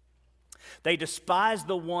 They despise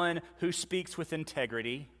the one who speaks with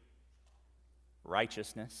integrity,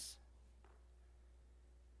 righteousness.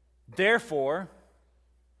 Therefore,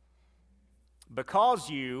 because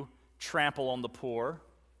you trample on the poor,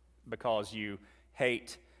 because you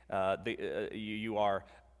hate, you are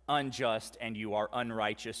unjust and you are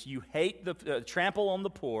unrighteous, you hate trample on the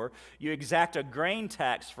poor, you exact a grain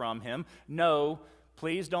tax from him. No,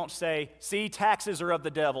 please don't say, see, taxes are of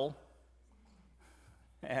the devil.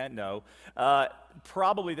 No.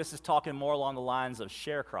 Probably this is talking more along the lines of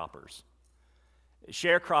sharecroppers.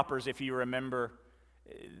 Sharecroppers, if you remember,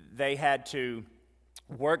 they had to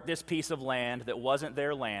work this piece of land that wasn't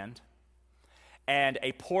their land, and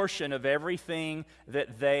a portion of everything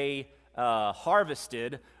that they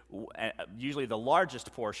harvested, usually the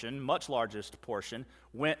largest portion, much largest portion,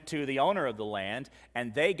 went to the owner of the land,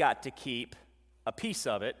 and they got to keep a piece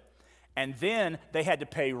of it, and then they had to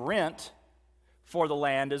pay rent for the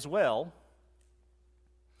land as well,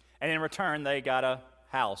 and in return they got a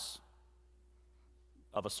house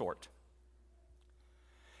of a sort.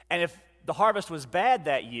 And if the harvest was bad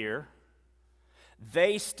that year,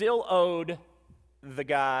 they still owed the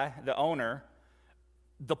guy, the owner,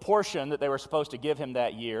 the portion that they were supposed to give him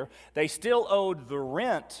that year. They still owed the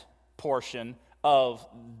rent portion of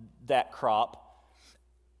that crop,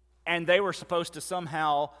 and they were supposed to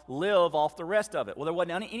somehow live off the rest of it. Well, there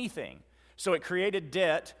wasn't anything. So it created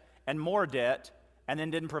debt and more debt, and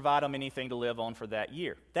then didn't provide them anything to live on for that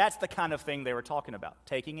year. That's the kind of thing they were talking about,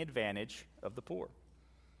 taking advantage of the poor.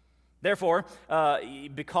 Therefore,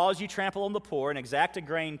 because you trample on the poor and exact a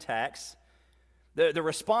grain tax, the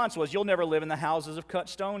response was, you'll never live in the houses of cut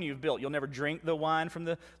stone you've built. You'll never drink the wine from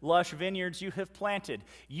the lush vineyards you have planted.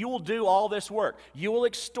 You will do all this work. You will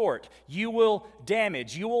extort. You will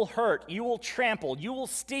damage. You will hurt. You will trample. You will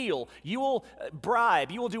steal. You will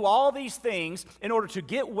bribe. You will do all these things in order to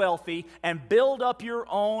get wealthy and build up your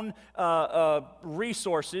own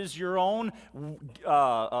resources, your own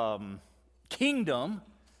kingdom.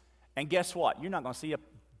 And guess what? You're not going to see a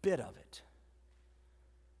bit of it,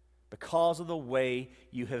 because of the way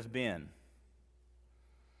you have been.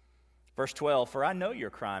 Verse 12, for I know your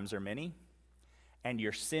crimes are many, and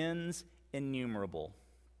your sins innumerable.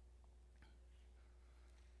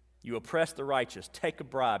 You oppress the righteous, take a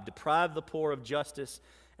bribe, deprive the poor of justice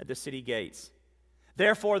at the city gates.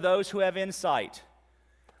 Therefore, those who have insight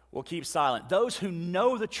will keep silent. Those who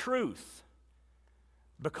know the truth,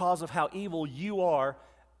 because of how evil you are,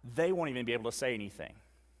 they won't even be able to say anything.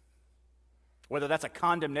 Whether that's a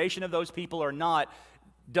condemnation of those people or not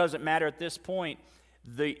doesn't matter at this point.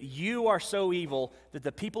 You are so evil that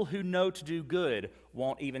the people who know to do good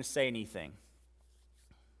won't even say anything.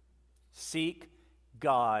 Seek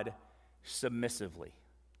God submissively.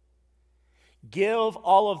 Give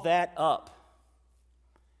all of that up.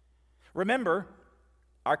 Remember,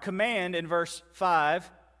 our command in verse 5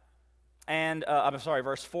 and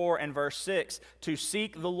verse 4 and verse 6, to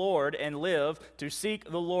seek the Lord and live, to seek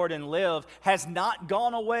the Lord and live, has not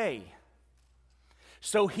gone away.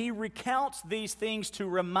 So he recounts these things to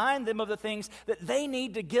remind them of the things that they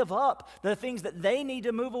need to give up, the things that they need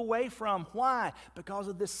to move away from. Why? Because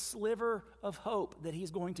of this sliver of hope that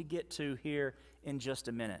he's going to get to here in just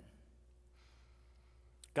a minute.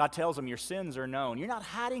 God tells them, your sins are known. You're not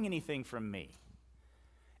hiding anything from me.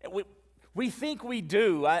 We think we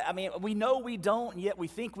do. I mean, we know we don't, and yet we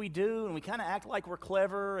think we do, and we kind of act like we're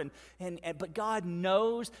clever. But God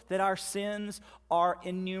knows that our sins are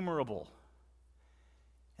innumerable.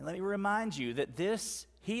 And let me remind you that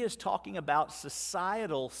he is talking about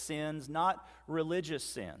societal sins, not religious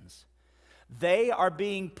sins. They are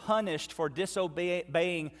being punished for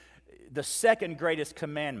disobeying the second greatest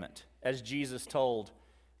commandment, as Jesus told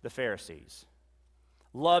the Pharisees.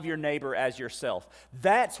 Love your neighbor as yourself.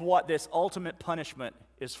 That's what this ultimate punishment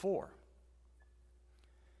is for.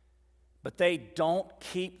 But they don't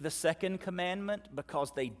keep the second commandment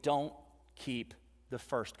because they don't keep the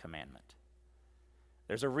first commandment.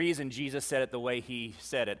 There's a reason Jesus said it the way he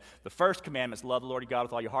said it. The first commandment is love the Lord your God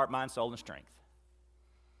with all your heart, mind, soul, and strength.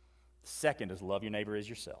 The second is love your neighbor as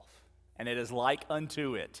yourself. And it is like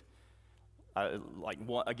unto it.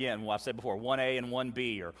 Again, what I've said before, 1A and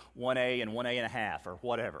 1B, or 1A and 1A and a half, or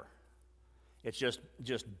whatever. It's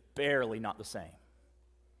just barely not the same.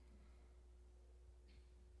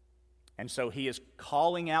 And so he is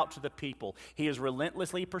calling out to the people. He is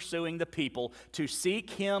relentlessly pursuing the people to seek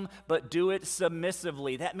him, but do it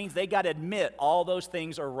submissively. That means they got to admit all those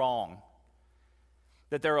things are wrong.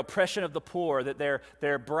 That their oppression of the poor, that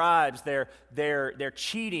their bribes, their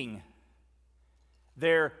cheating,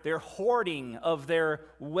 their hoarding of their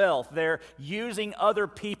wealth, they're using other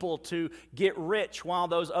people to get rich while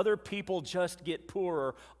those other people just get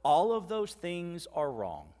poorer. All of those things are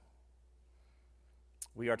wrong.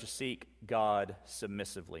 We are to seek God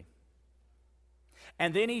submissively.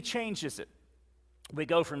 And then he changes it. We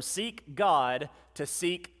go from seek God to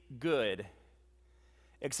seek good.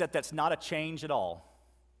 Except that's not a change at all.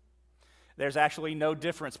 There's actually no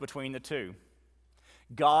difference between the two.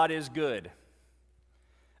 God is good.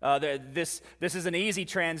 This is an easy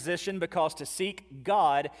transition because to seek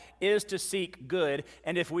God is to seek good.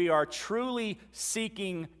 And if we are truly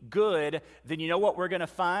seeking good, then you know what we're going to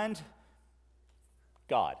find?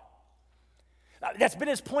 God. That's been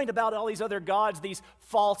his point about all these other gods, this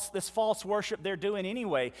false worship they're doing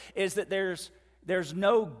anyway, is that there's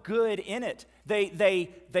no good in it.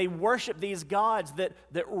 They worship these gods that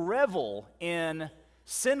revel in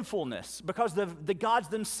sinfulness because the gods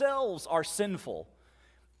themselves are sinful.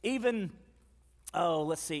 Even I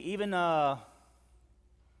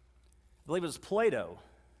believe it was Plato,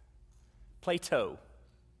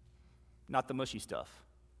 not the mushy stuff.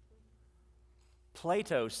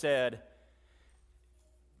 Plato said,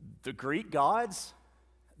 the Greek gods,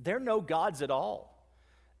 they're no gods at all.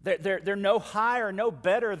 They're no higher, no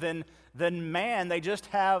better than man. They just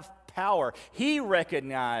have power. He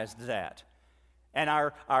recognized that. And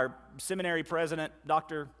our seminary president,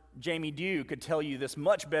 Dr. Jamie Dew, could tell you this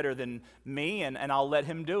much better than me, and I'll let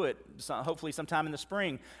him do it, hopefully sometime in the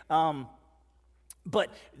spring. But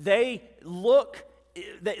they look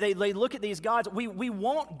at these gods. We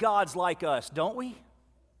want gods like us, don't we?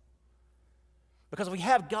 Because if we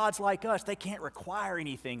have gods like us, they can't require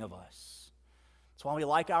anything of us. That's why we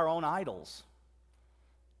like our own idols.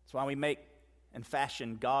 That's why we make and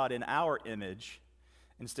fashion God in our image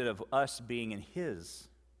instead of us being in His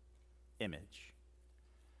image.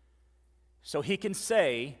 So he can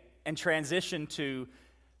say and transition to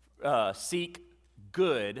seek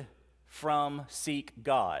good from seek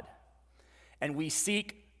God. And we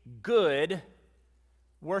seek good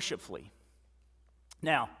worshipfully.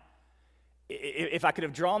 Now, if I could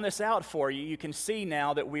have drawn this out for you, you can see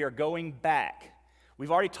now that we are going back.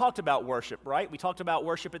 We've already talked about worship, right? We talked about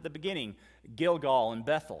worship at the beginning, Gilgal and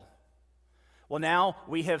Bethel. Well, now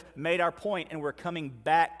we have made our point and we're coming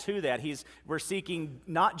back to that. We're seeking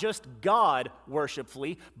not just God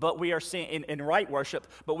worshipfully, but we are seeing in right worship,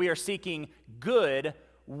 but we are seeking good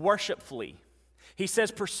worshipfully. He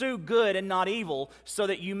says, pursue good and not evil so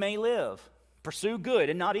that you may live. Pursue good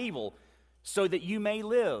and not evil so that you may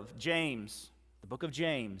live. James, the book of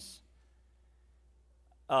James.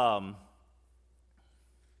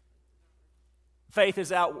 Faith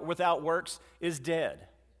is out without works is dead.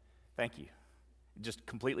 Thank you. It just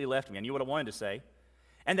completely left me. I knew what I wanted to say.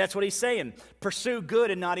 And that's what he's saying. Pursue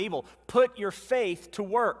good and not evil. Put your faith to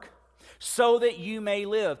work so that you may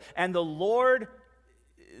live. And the Lord,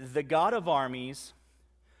 the God of armies,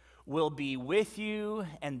 will be with you.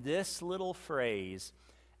 And this little phrase,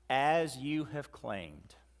 as you have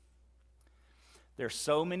claimed. There's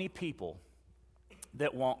so many people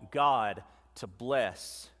that want God to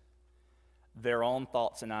bless their own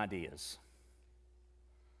thoughts and ideas.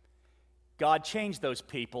 God changed those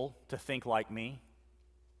people to think like me.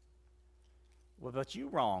 Well, but you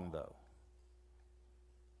wrong, though.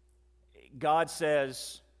 God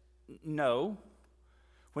says, no.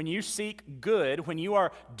 When you seek good, when you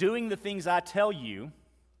are doing the things I tell you,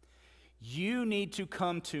 you need to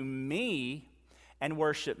come to me and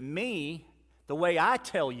worship me the way I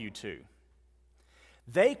tell you to.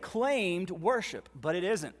 They claimed worship, but it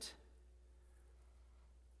isn't.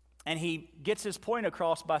 And he gets his point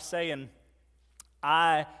across by saying,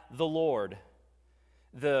 I, the Lord,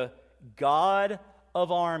 the God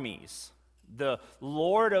of armies, the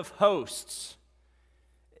Lord of hosts.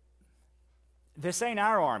 This ain't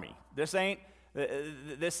our army. This ain't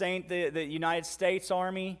the United States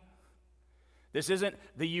army. This isn't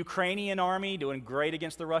the Ukrainian army doing great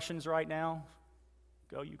against the Russians right now.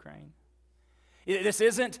 Go Ukraine. This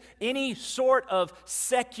isn't any sort of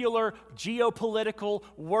secular, geopolitical,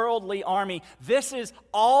 worldly army. This is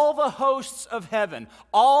all the hosts of heaven,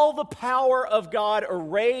 all the power of God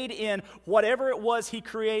arrayed in whatever it was He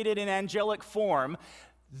created in angelic form.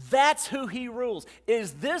 That's who He rules.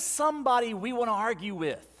 Is this somebody we want to argue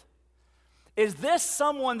with? Is this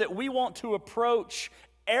someone that we want to approach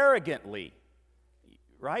arrogantly?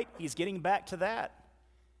 Right? He's getting back to that.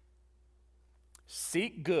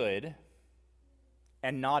 Seek good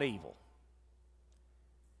and not evil.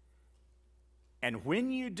 And when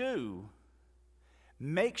you do,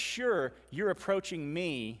 make sure you're approaching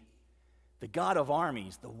me, the God of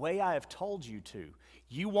armies, the way I have told you to.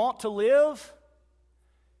 You want to live?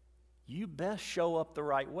 You best show up the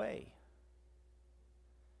right way.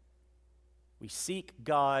 We seek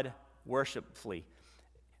God worshipfully.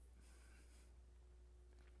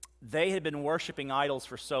 They had been worshiping idols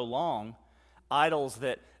for so long, idols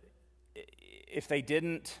that if they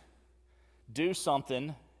didn't do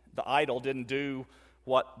something, the idol didn't do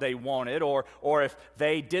what they wanted, or if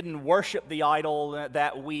they didn't worship the idol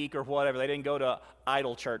that week or whatever, they didn't go to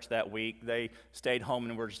idol church that week, they stayed home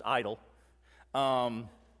and were just idle.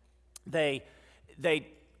 It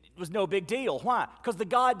was no big deal. Why? Because the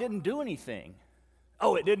God didn't do anything.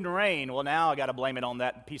 Oh, it didn't rain. Well, now I got to blame it on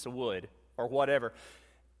that piece of wood or whatever.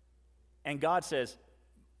 And God says,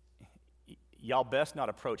 y'all best not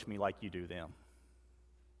approach me like you do them.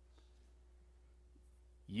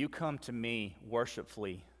 You come to me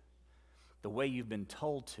worshipfully the way you've been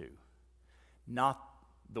told to, not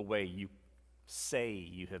the way you say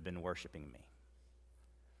you have been worshiping me.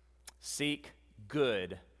 Seek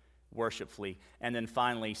good worshipfully, and then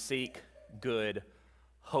finally seek good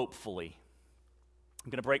hopefully.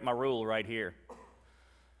 I'm going to break my rule right here.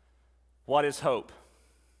 What is hope?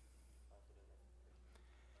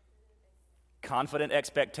 Confident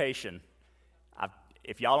expectation.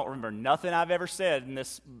 if y'all don't remember nothing I've ever said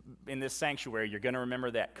in this sanctuary, you're going to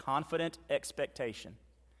remember that confident expectation.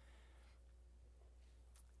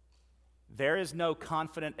 There is no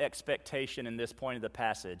confident expectation in this point of the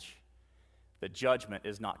passage that judgment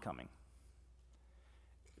is not coming.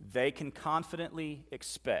 They can confidently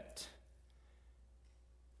expect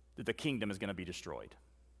that the kingdom is going to be destroyed.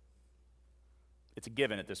 It's a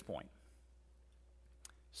given at this point.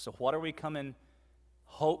 So what are we coming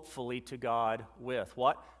hopefully to God with?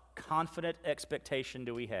 What confident expectation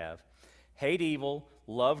do we have? Hate evil,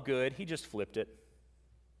 love good. He just flipped it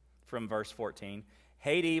from verse 14.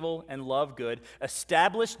 Hate evil and love good.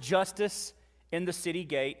 Establish justice in the city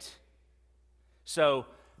gate. So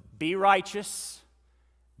be righteous,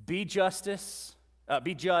 be just.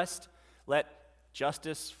 Let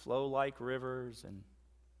justice flow like rivers and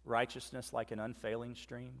righteousness like an unfailing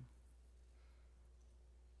stream.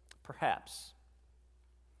 Perhaps,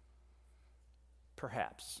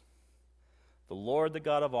 the Lord, the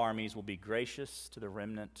God of armies, will be gracious to the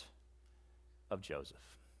remnant of Joseph.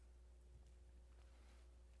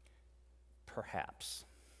 Perhaps.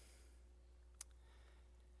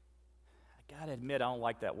 I gotta admit, I don't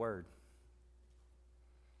like that word.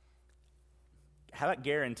 How about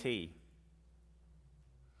guarantee?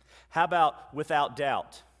 How about without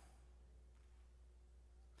doubt?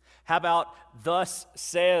 How about thus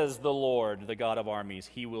says the Lord, the God of armies,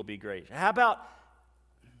 he will be great? How about,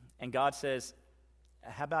 and God says,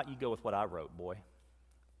 how about you go with what I wrote, boy?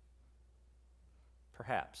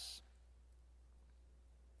 Perhaps.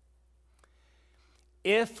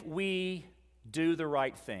 If we do the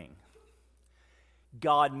right thing,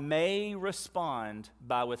 God may respond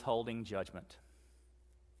by withholding judgment.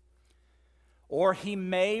 Or he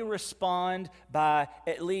may respond by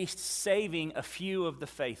at least saving a few of the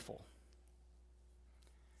faithful.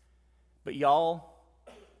 But y'all,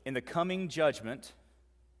 in the coming judgment,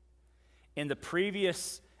 in the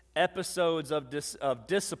previous episodes of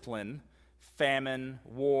discipline, famine,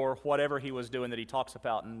 war, whatever he was doing that he talks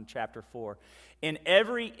about in chapter 4, in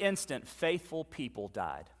every instant, faithful people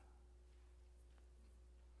died.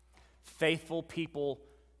 Faithful people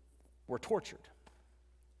were tortured.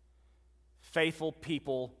 Faithful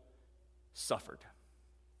people suffered.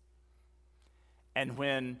 And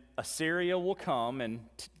when Assyria will come and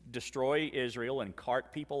destroy Israel and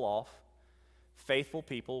cart people off, faithful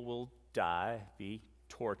people will die, be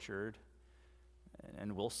tortured,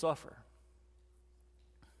 and will suffer.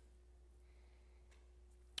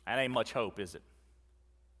 That ain't much hope, is it?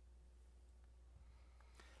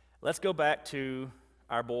 Let's go back to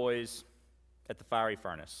our boys at the fiery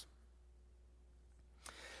furnace.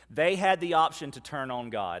 They had the option to turn on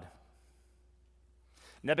God.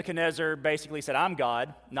 Nebuchadnezzar basically said, I'm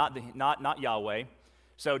God, not Yahweh,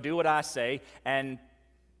 so do what I say, and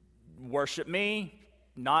worship me,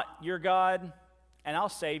 not your God, and I'll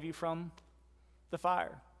save you from the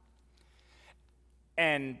fire.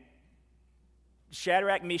 And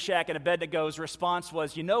Shadrach, Meshach, and Abednego's response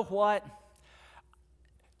was, you know what?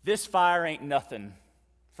 This fire ain't nothing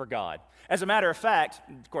for God. As a matter of fact,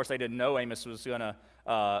 of course they didn't know Amos was going to,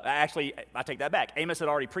 actually, I take that back. Amos had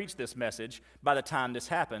already preached this message by the time this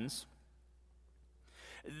happens.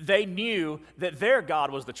 They knew that their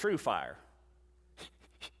God was the true fire.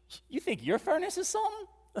 You think your furnace is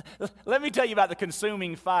something? Let me tell you about the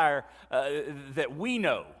consuming fire that we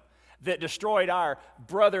know that destroyed our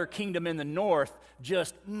brother kingdom in the north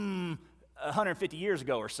just 150 years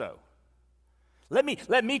ago or so. Let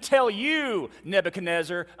me tell you,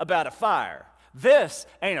 Nebuchadnezzar, about a fire. This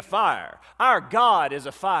ain't a fire. Our God is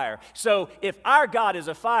a fire. So if our God is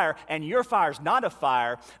a fire and your fire's not a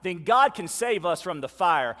fire, then God can save us from the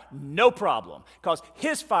fire, no problem, because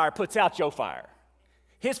his fire puts out your fire.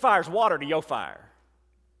 His fire's water to your fire.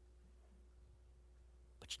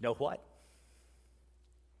 But you know what?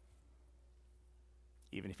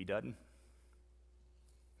 Even if he doesn't,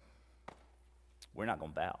 we're not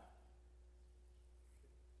going to bow.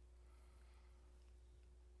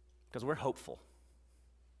 Because we're hopeful.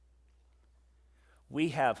 We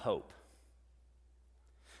have hope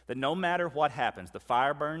that no matter what happens, the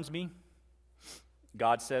fire burns me,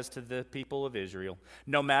 God says to the people of Israel,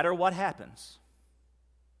 no matter what happens,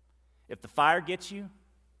 if the fire gets you,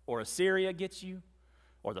 or Assyria gets you,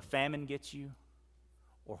 or the famine gets you,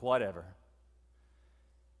 or whatever,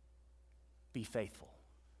 be faithful.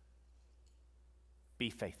 Be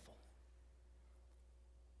faithful.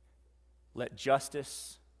 Let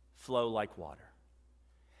justice flow like water,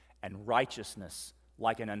 and righteousness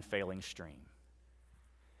like an unfailing stream.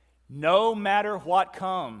 No matter what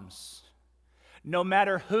comes, No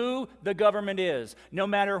matter who the government is, no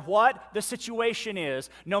matter what the situation is,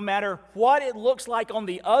 no matter what it looks like on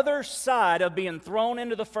the other side of being thrown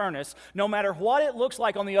into the furnace, no matter what it looks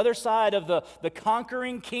like on the other side of the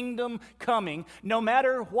conquering kingdom coming, no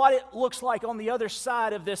matter what it looks like on the other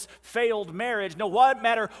side of this failed marriage, no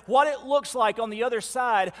matter what it looks like on the other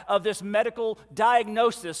side of this medical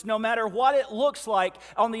diagnosis, no matter what it looks like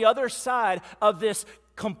on the other side of this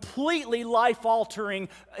completely life-altering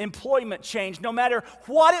employment change, no matter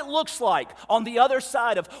what it looks like on the other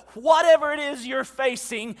side of whatever it is you're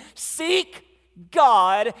facing, seek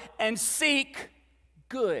God and seek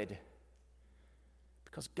good.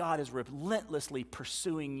 Because God is relentlessly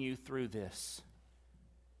pursuing you through this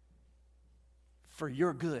for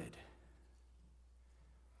your good.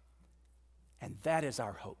 And that is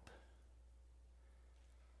our hope.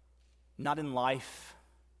 Not in life,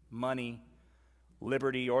 money,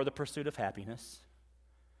 liberty, or the pursuit of happiness,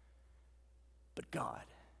 but God.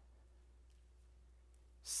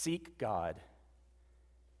 Seek God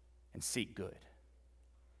and seek good.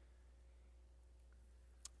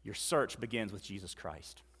 Your search begins with Jesus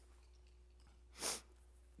Christ,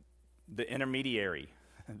 the intermediary,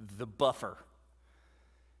 the buffer,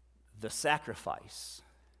 the sacrifice,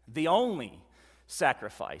 the only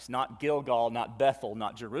sacrifice, not Gilgal, not Bethel,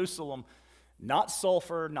 not Jerusalem, not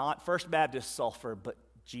Sulphur, not First Baptist Sulphur, but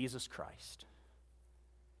Jesus Christ.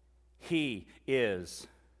 He is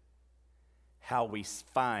how we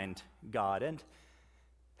find God and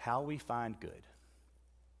how we find good.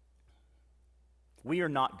 We are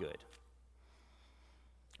not good.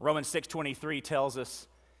 Romans 6:23 tells us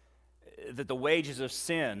that the wages of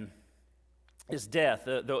sin is death.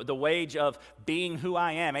 The wage of being who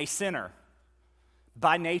I am, a sinner,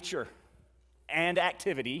 by nature and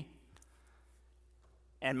activity,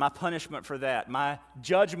 and my punishment for that, my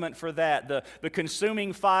judgment for that, the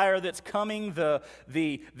consuming fire that's coming,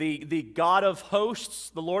 the God of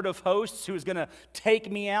hosts, the Lord of hosts who is going to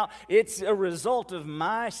take me out, it's a result of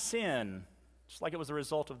my sin, just like it was a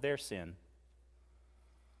result of their sin.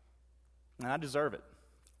 And I deserve it.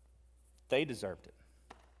 They deserved it.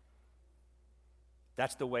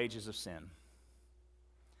 That's the wages of sin.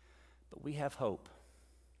 But we have hope.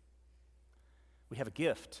 We have a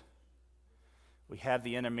gift. We have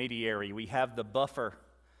the intermediary. We have the buffer.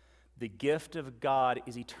 The gift of God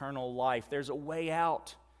is eternal life. There's a way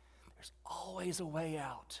out. There's always a way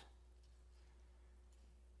out.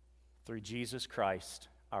 Through Jesus Christ,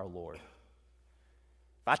 our Lord.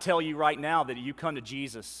 If I tell you right now that you come to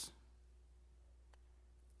Jesus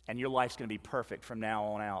and your life's going to be perfect from now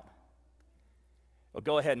on out, well,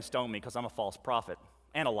 go ahead and stone me because I'm a false prophet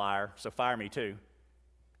and a liar, so fire me too.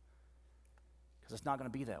 Because it's not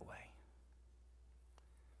going to be that way.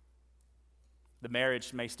 The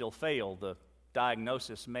marriage may still fail. The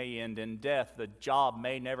diagnosis may end in death. The job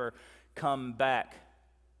may never come back.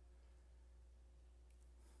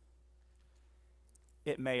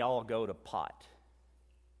 It may all go to pot.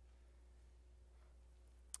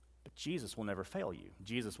 But Jesus will never fail you.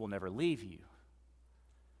 Jesus will never leave you.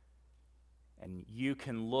 And you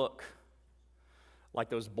can look like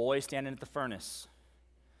those boys standing at the furnace,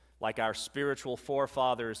 like our spiritual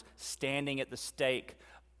forefathers standing at the stake,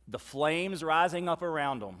 the flames rising up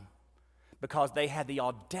around them, because they had the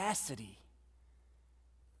audacity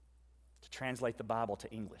to translate the Bible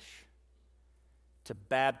to English, to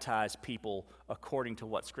baptize people according to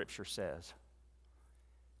what Scripture says,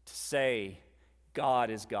 to say God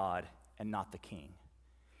is God and not the king.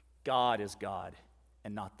 God is God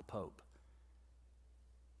and not the Pope.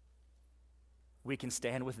 We can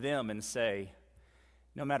stand with them and say,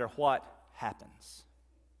 no matter what happens,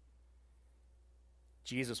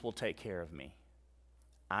 Jesus will take care of me.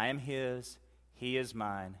 I am His, He is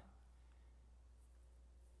mine,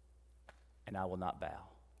 and I will not bow.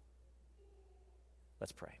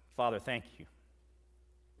 Let's pray. Father, thank you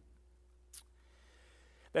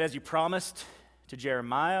that as you promised to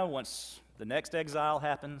Jeremiah once the next exile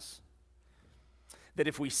happens, that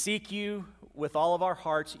if we seek you with all of our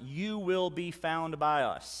hearts, you will be found by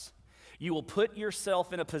us. You will put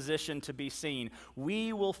yourself in a position to be seen.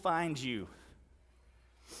 We will find you.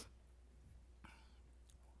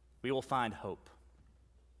 We will find hope.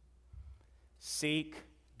 Seek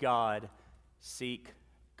God, seek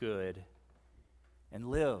good,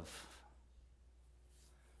 and live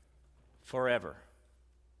forever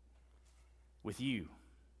with you.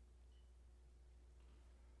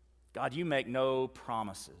 God, you make no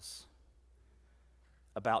promises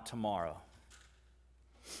about tomorrow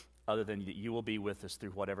other than that you will be with us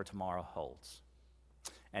through whatever tomorrow holds.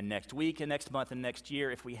 And next week and next month and next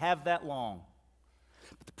year, if we have that long,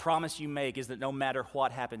 But the promise you make is that no matter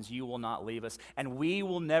what happens, you will not leave us, and we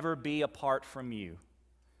will never be apart from you.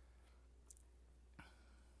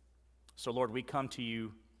 So, Lord, we come to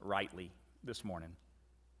you rightly this morning.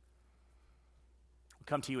 We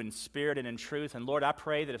come to you in spirit and in truth. And, Lord, I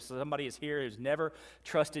pray that if somebody is here who's never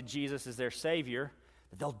trusted Jesus as their Savior,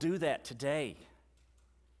 that they'll do that today.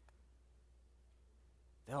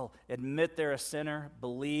 They'll admit they're a sinner,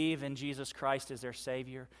 believe in Jesus Christ as their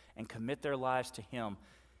Savior, and commit their lives to Him.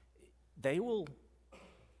 They will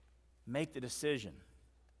make the decision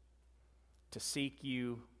to seek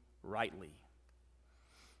you rightly.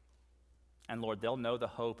 And Lord, they'll know the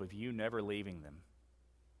hope of you never leaving them.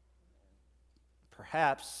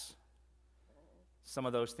 Perhaps some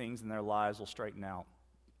of those things in their lives will straighten out.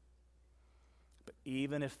 But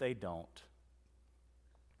even if they don't,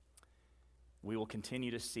 we will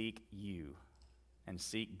continue to seek you and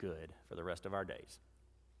seek good for the rest of our days.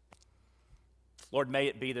 Lord, may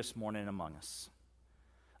it be this morning among us,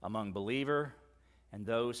 among believer and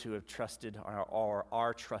those who have trusted or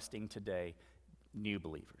are trusting today, new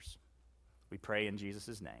believers. We pray in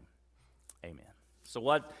Jesus' name. Amen. So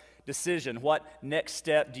what decision, what next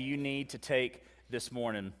step do you need to take this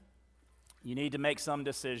morning? You need to make some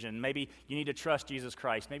decision. Maybe you need to trust Jesus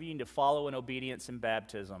Christ. Maybe you need to follow in obedience in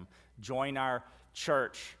baptism. Join our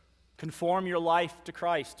church. Conform your life to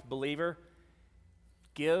Christ, believer.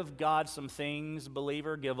 Give God some things,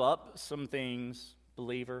 believer. Give up some things,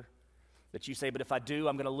 believer, that you say, but if I do,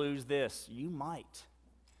 I'm going to lose this. You might.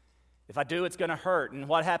 If I do, it's going to hurt. And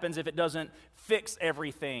what happens if it doesn't fix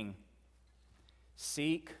everything?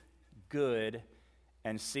 Seek good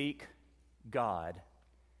and seek God,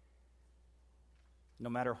 no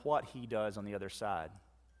matter what He does on the other side.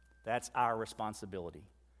 That's our responsibility.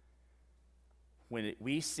 When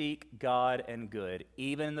we seek God and good,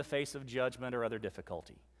 even in the face of judgment or other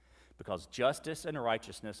difficulty, because justice and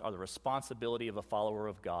righteousness are the responsibility of a follower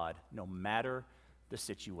of God, no matter the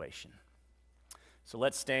situation. So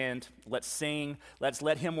let's stand, let's sing, let's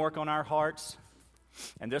let Him work on our hearts.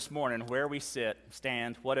 And this morning, where we sit,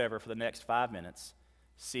 stand, whatever, for the next 5 minutes,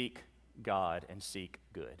 seek God and seek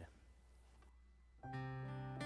good.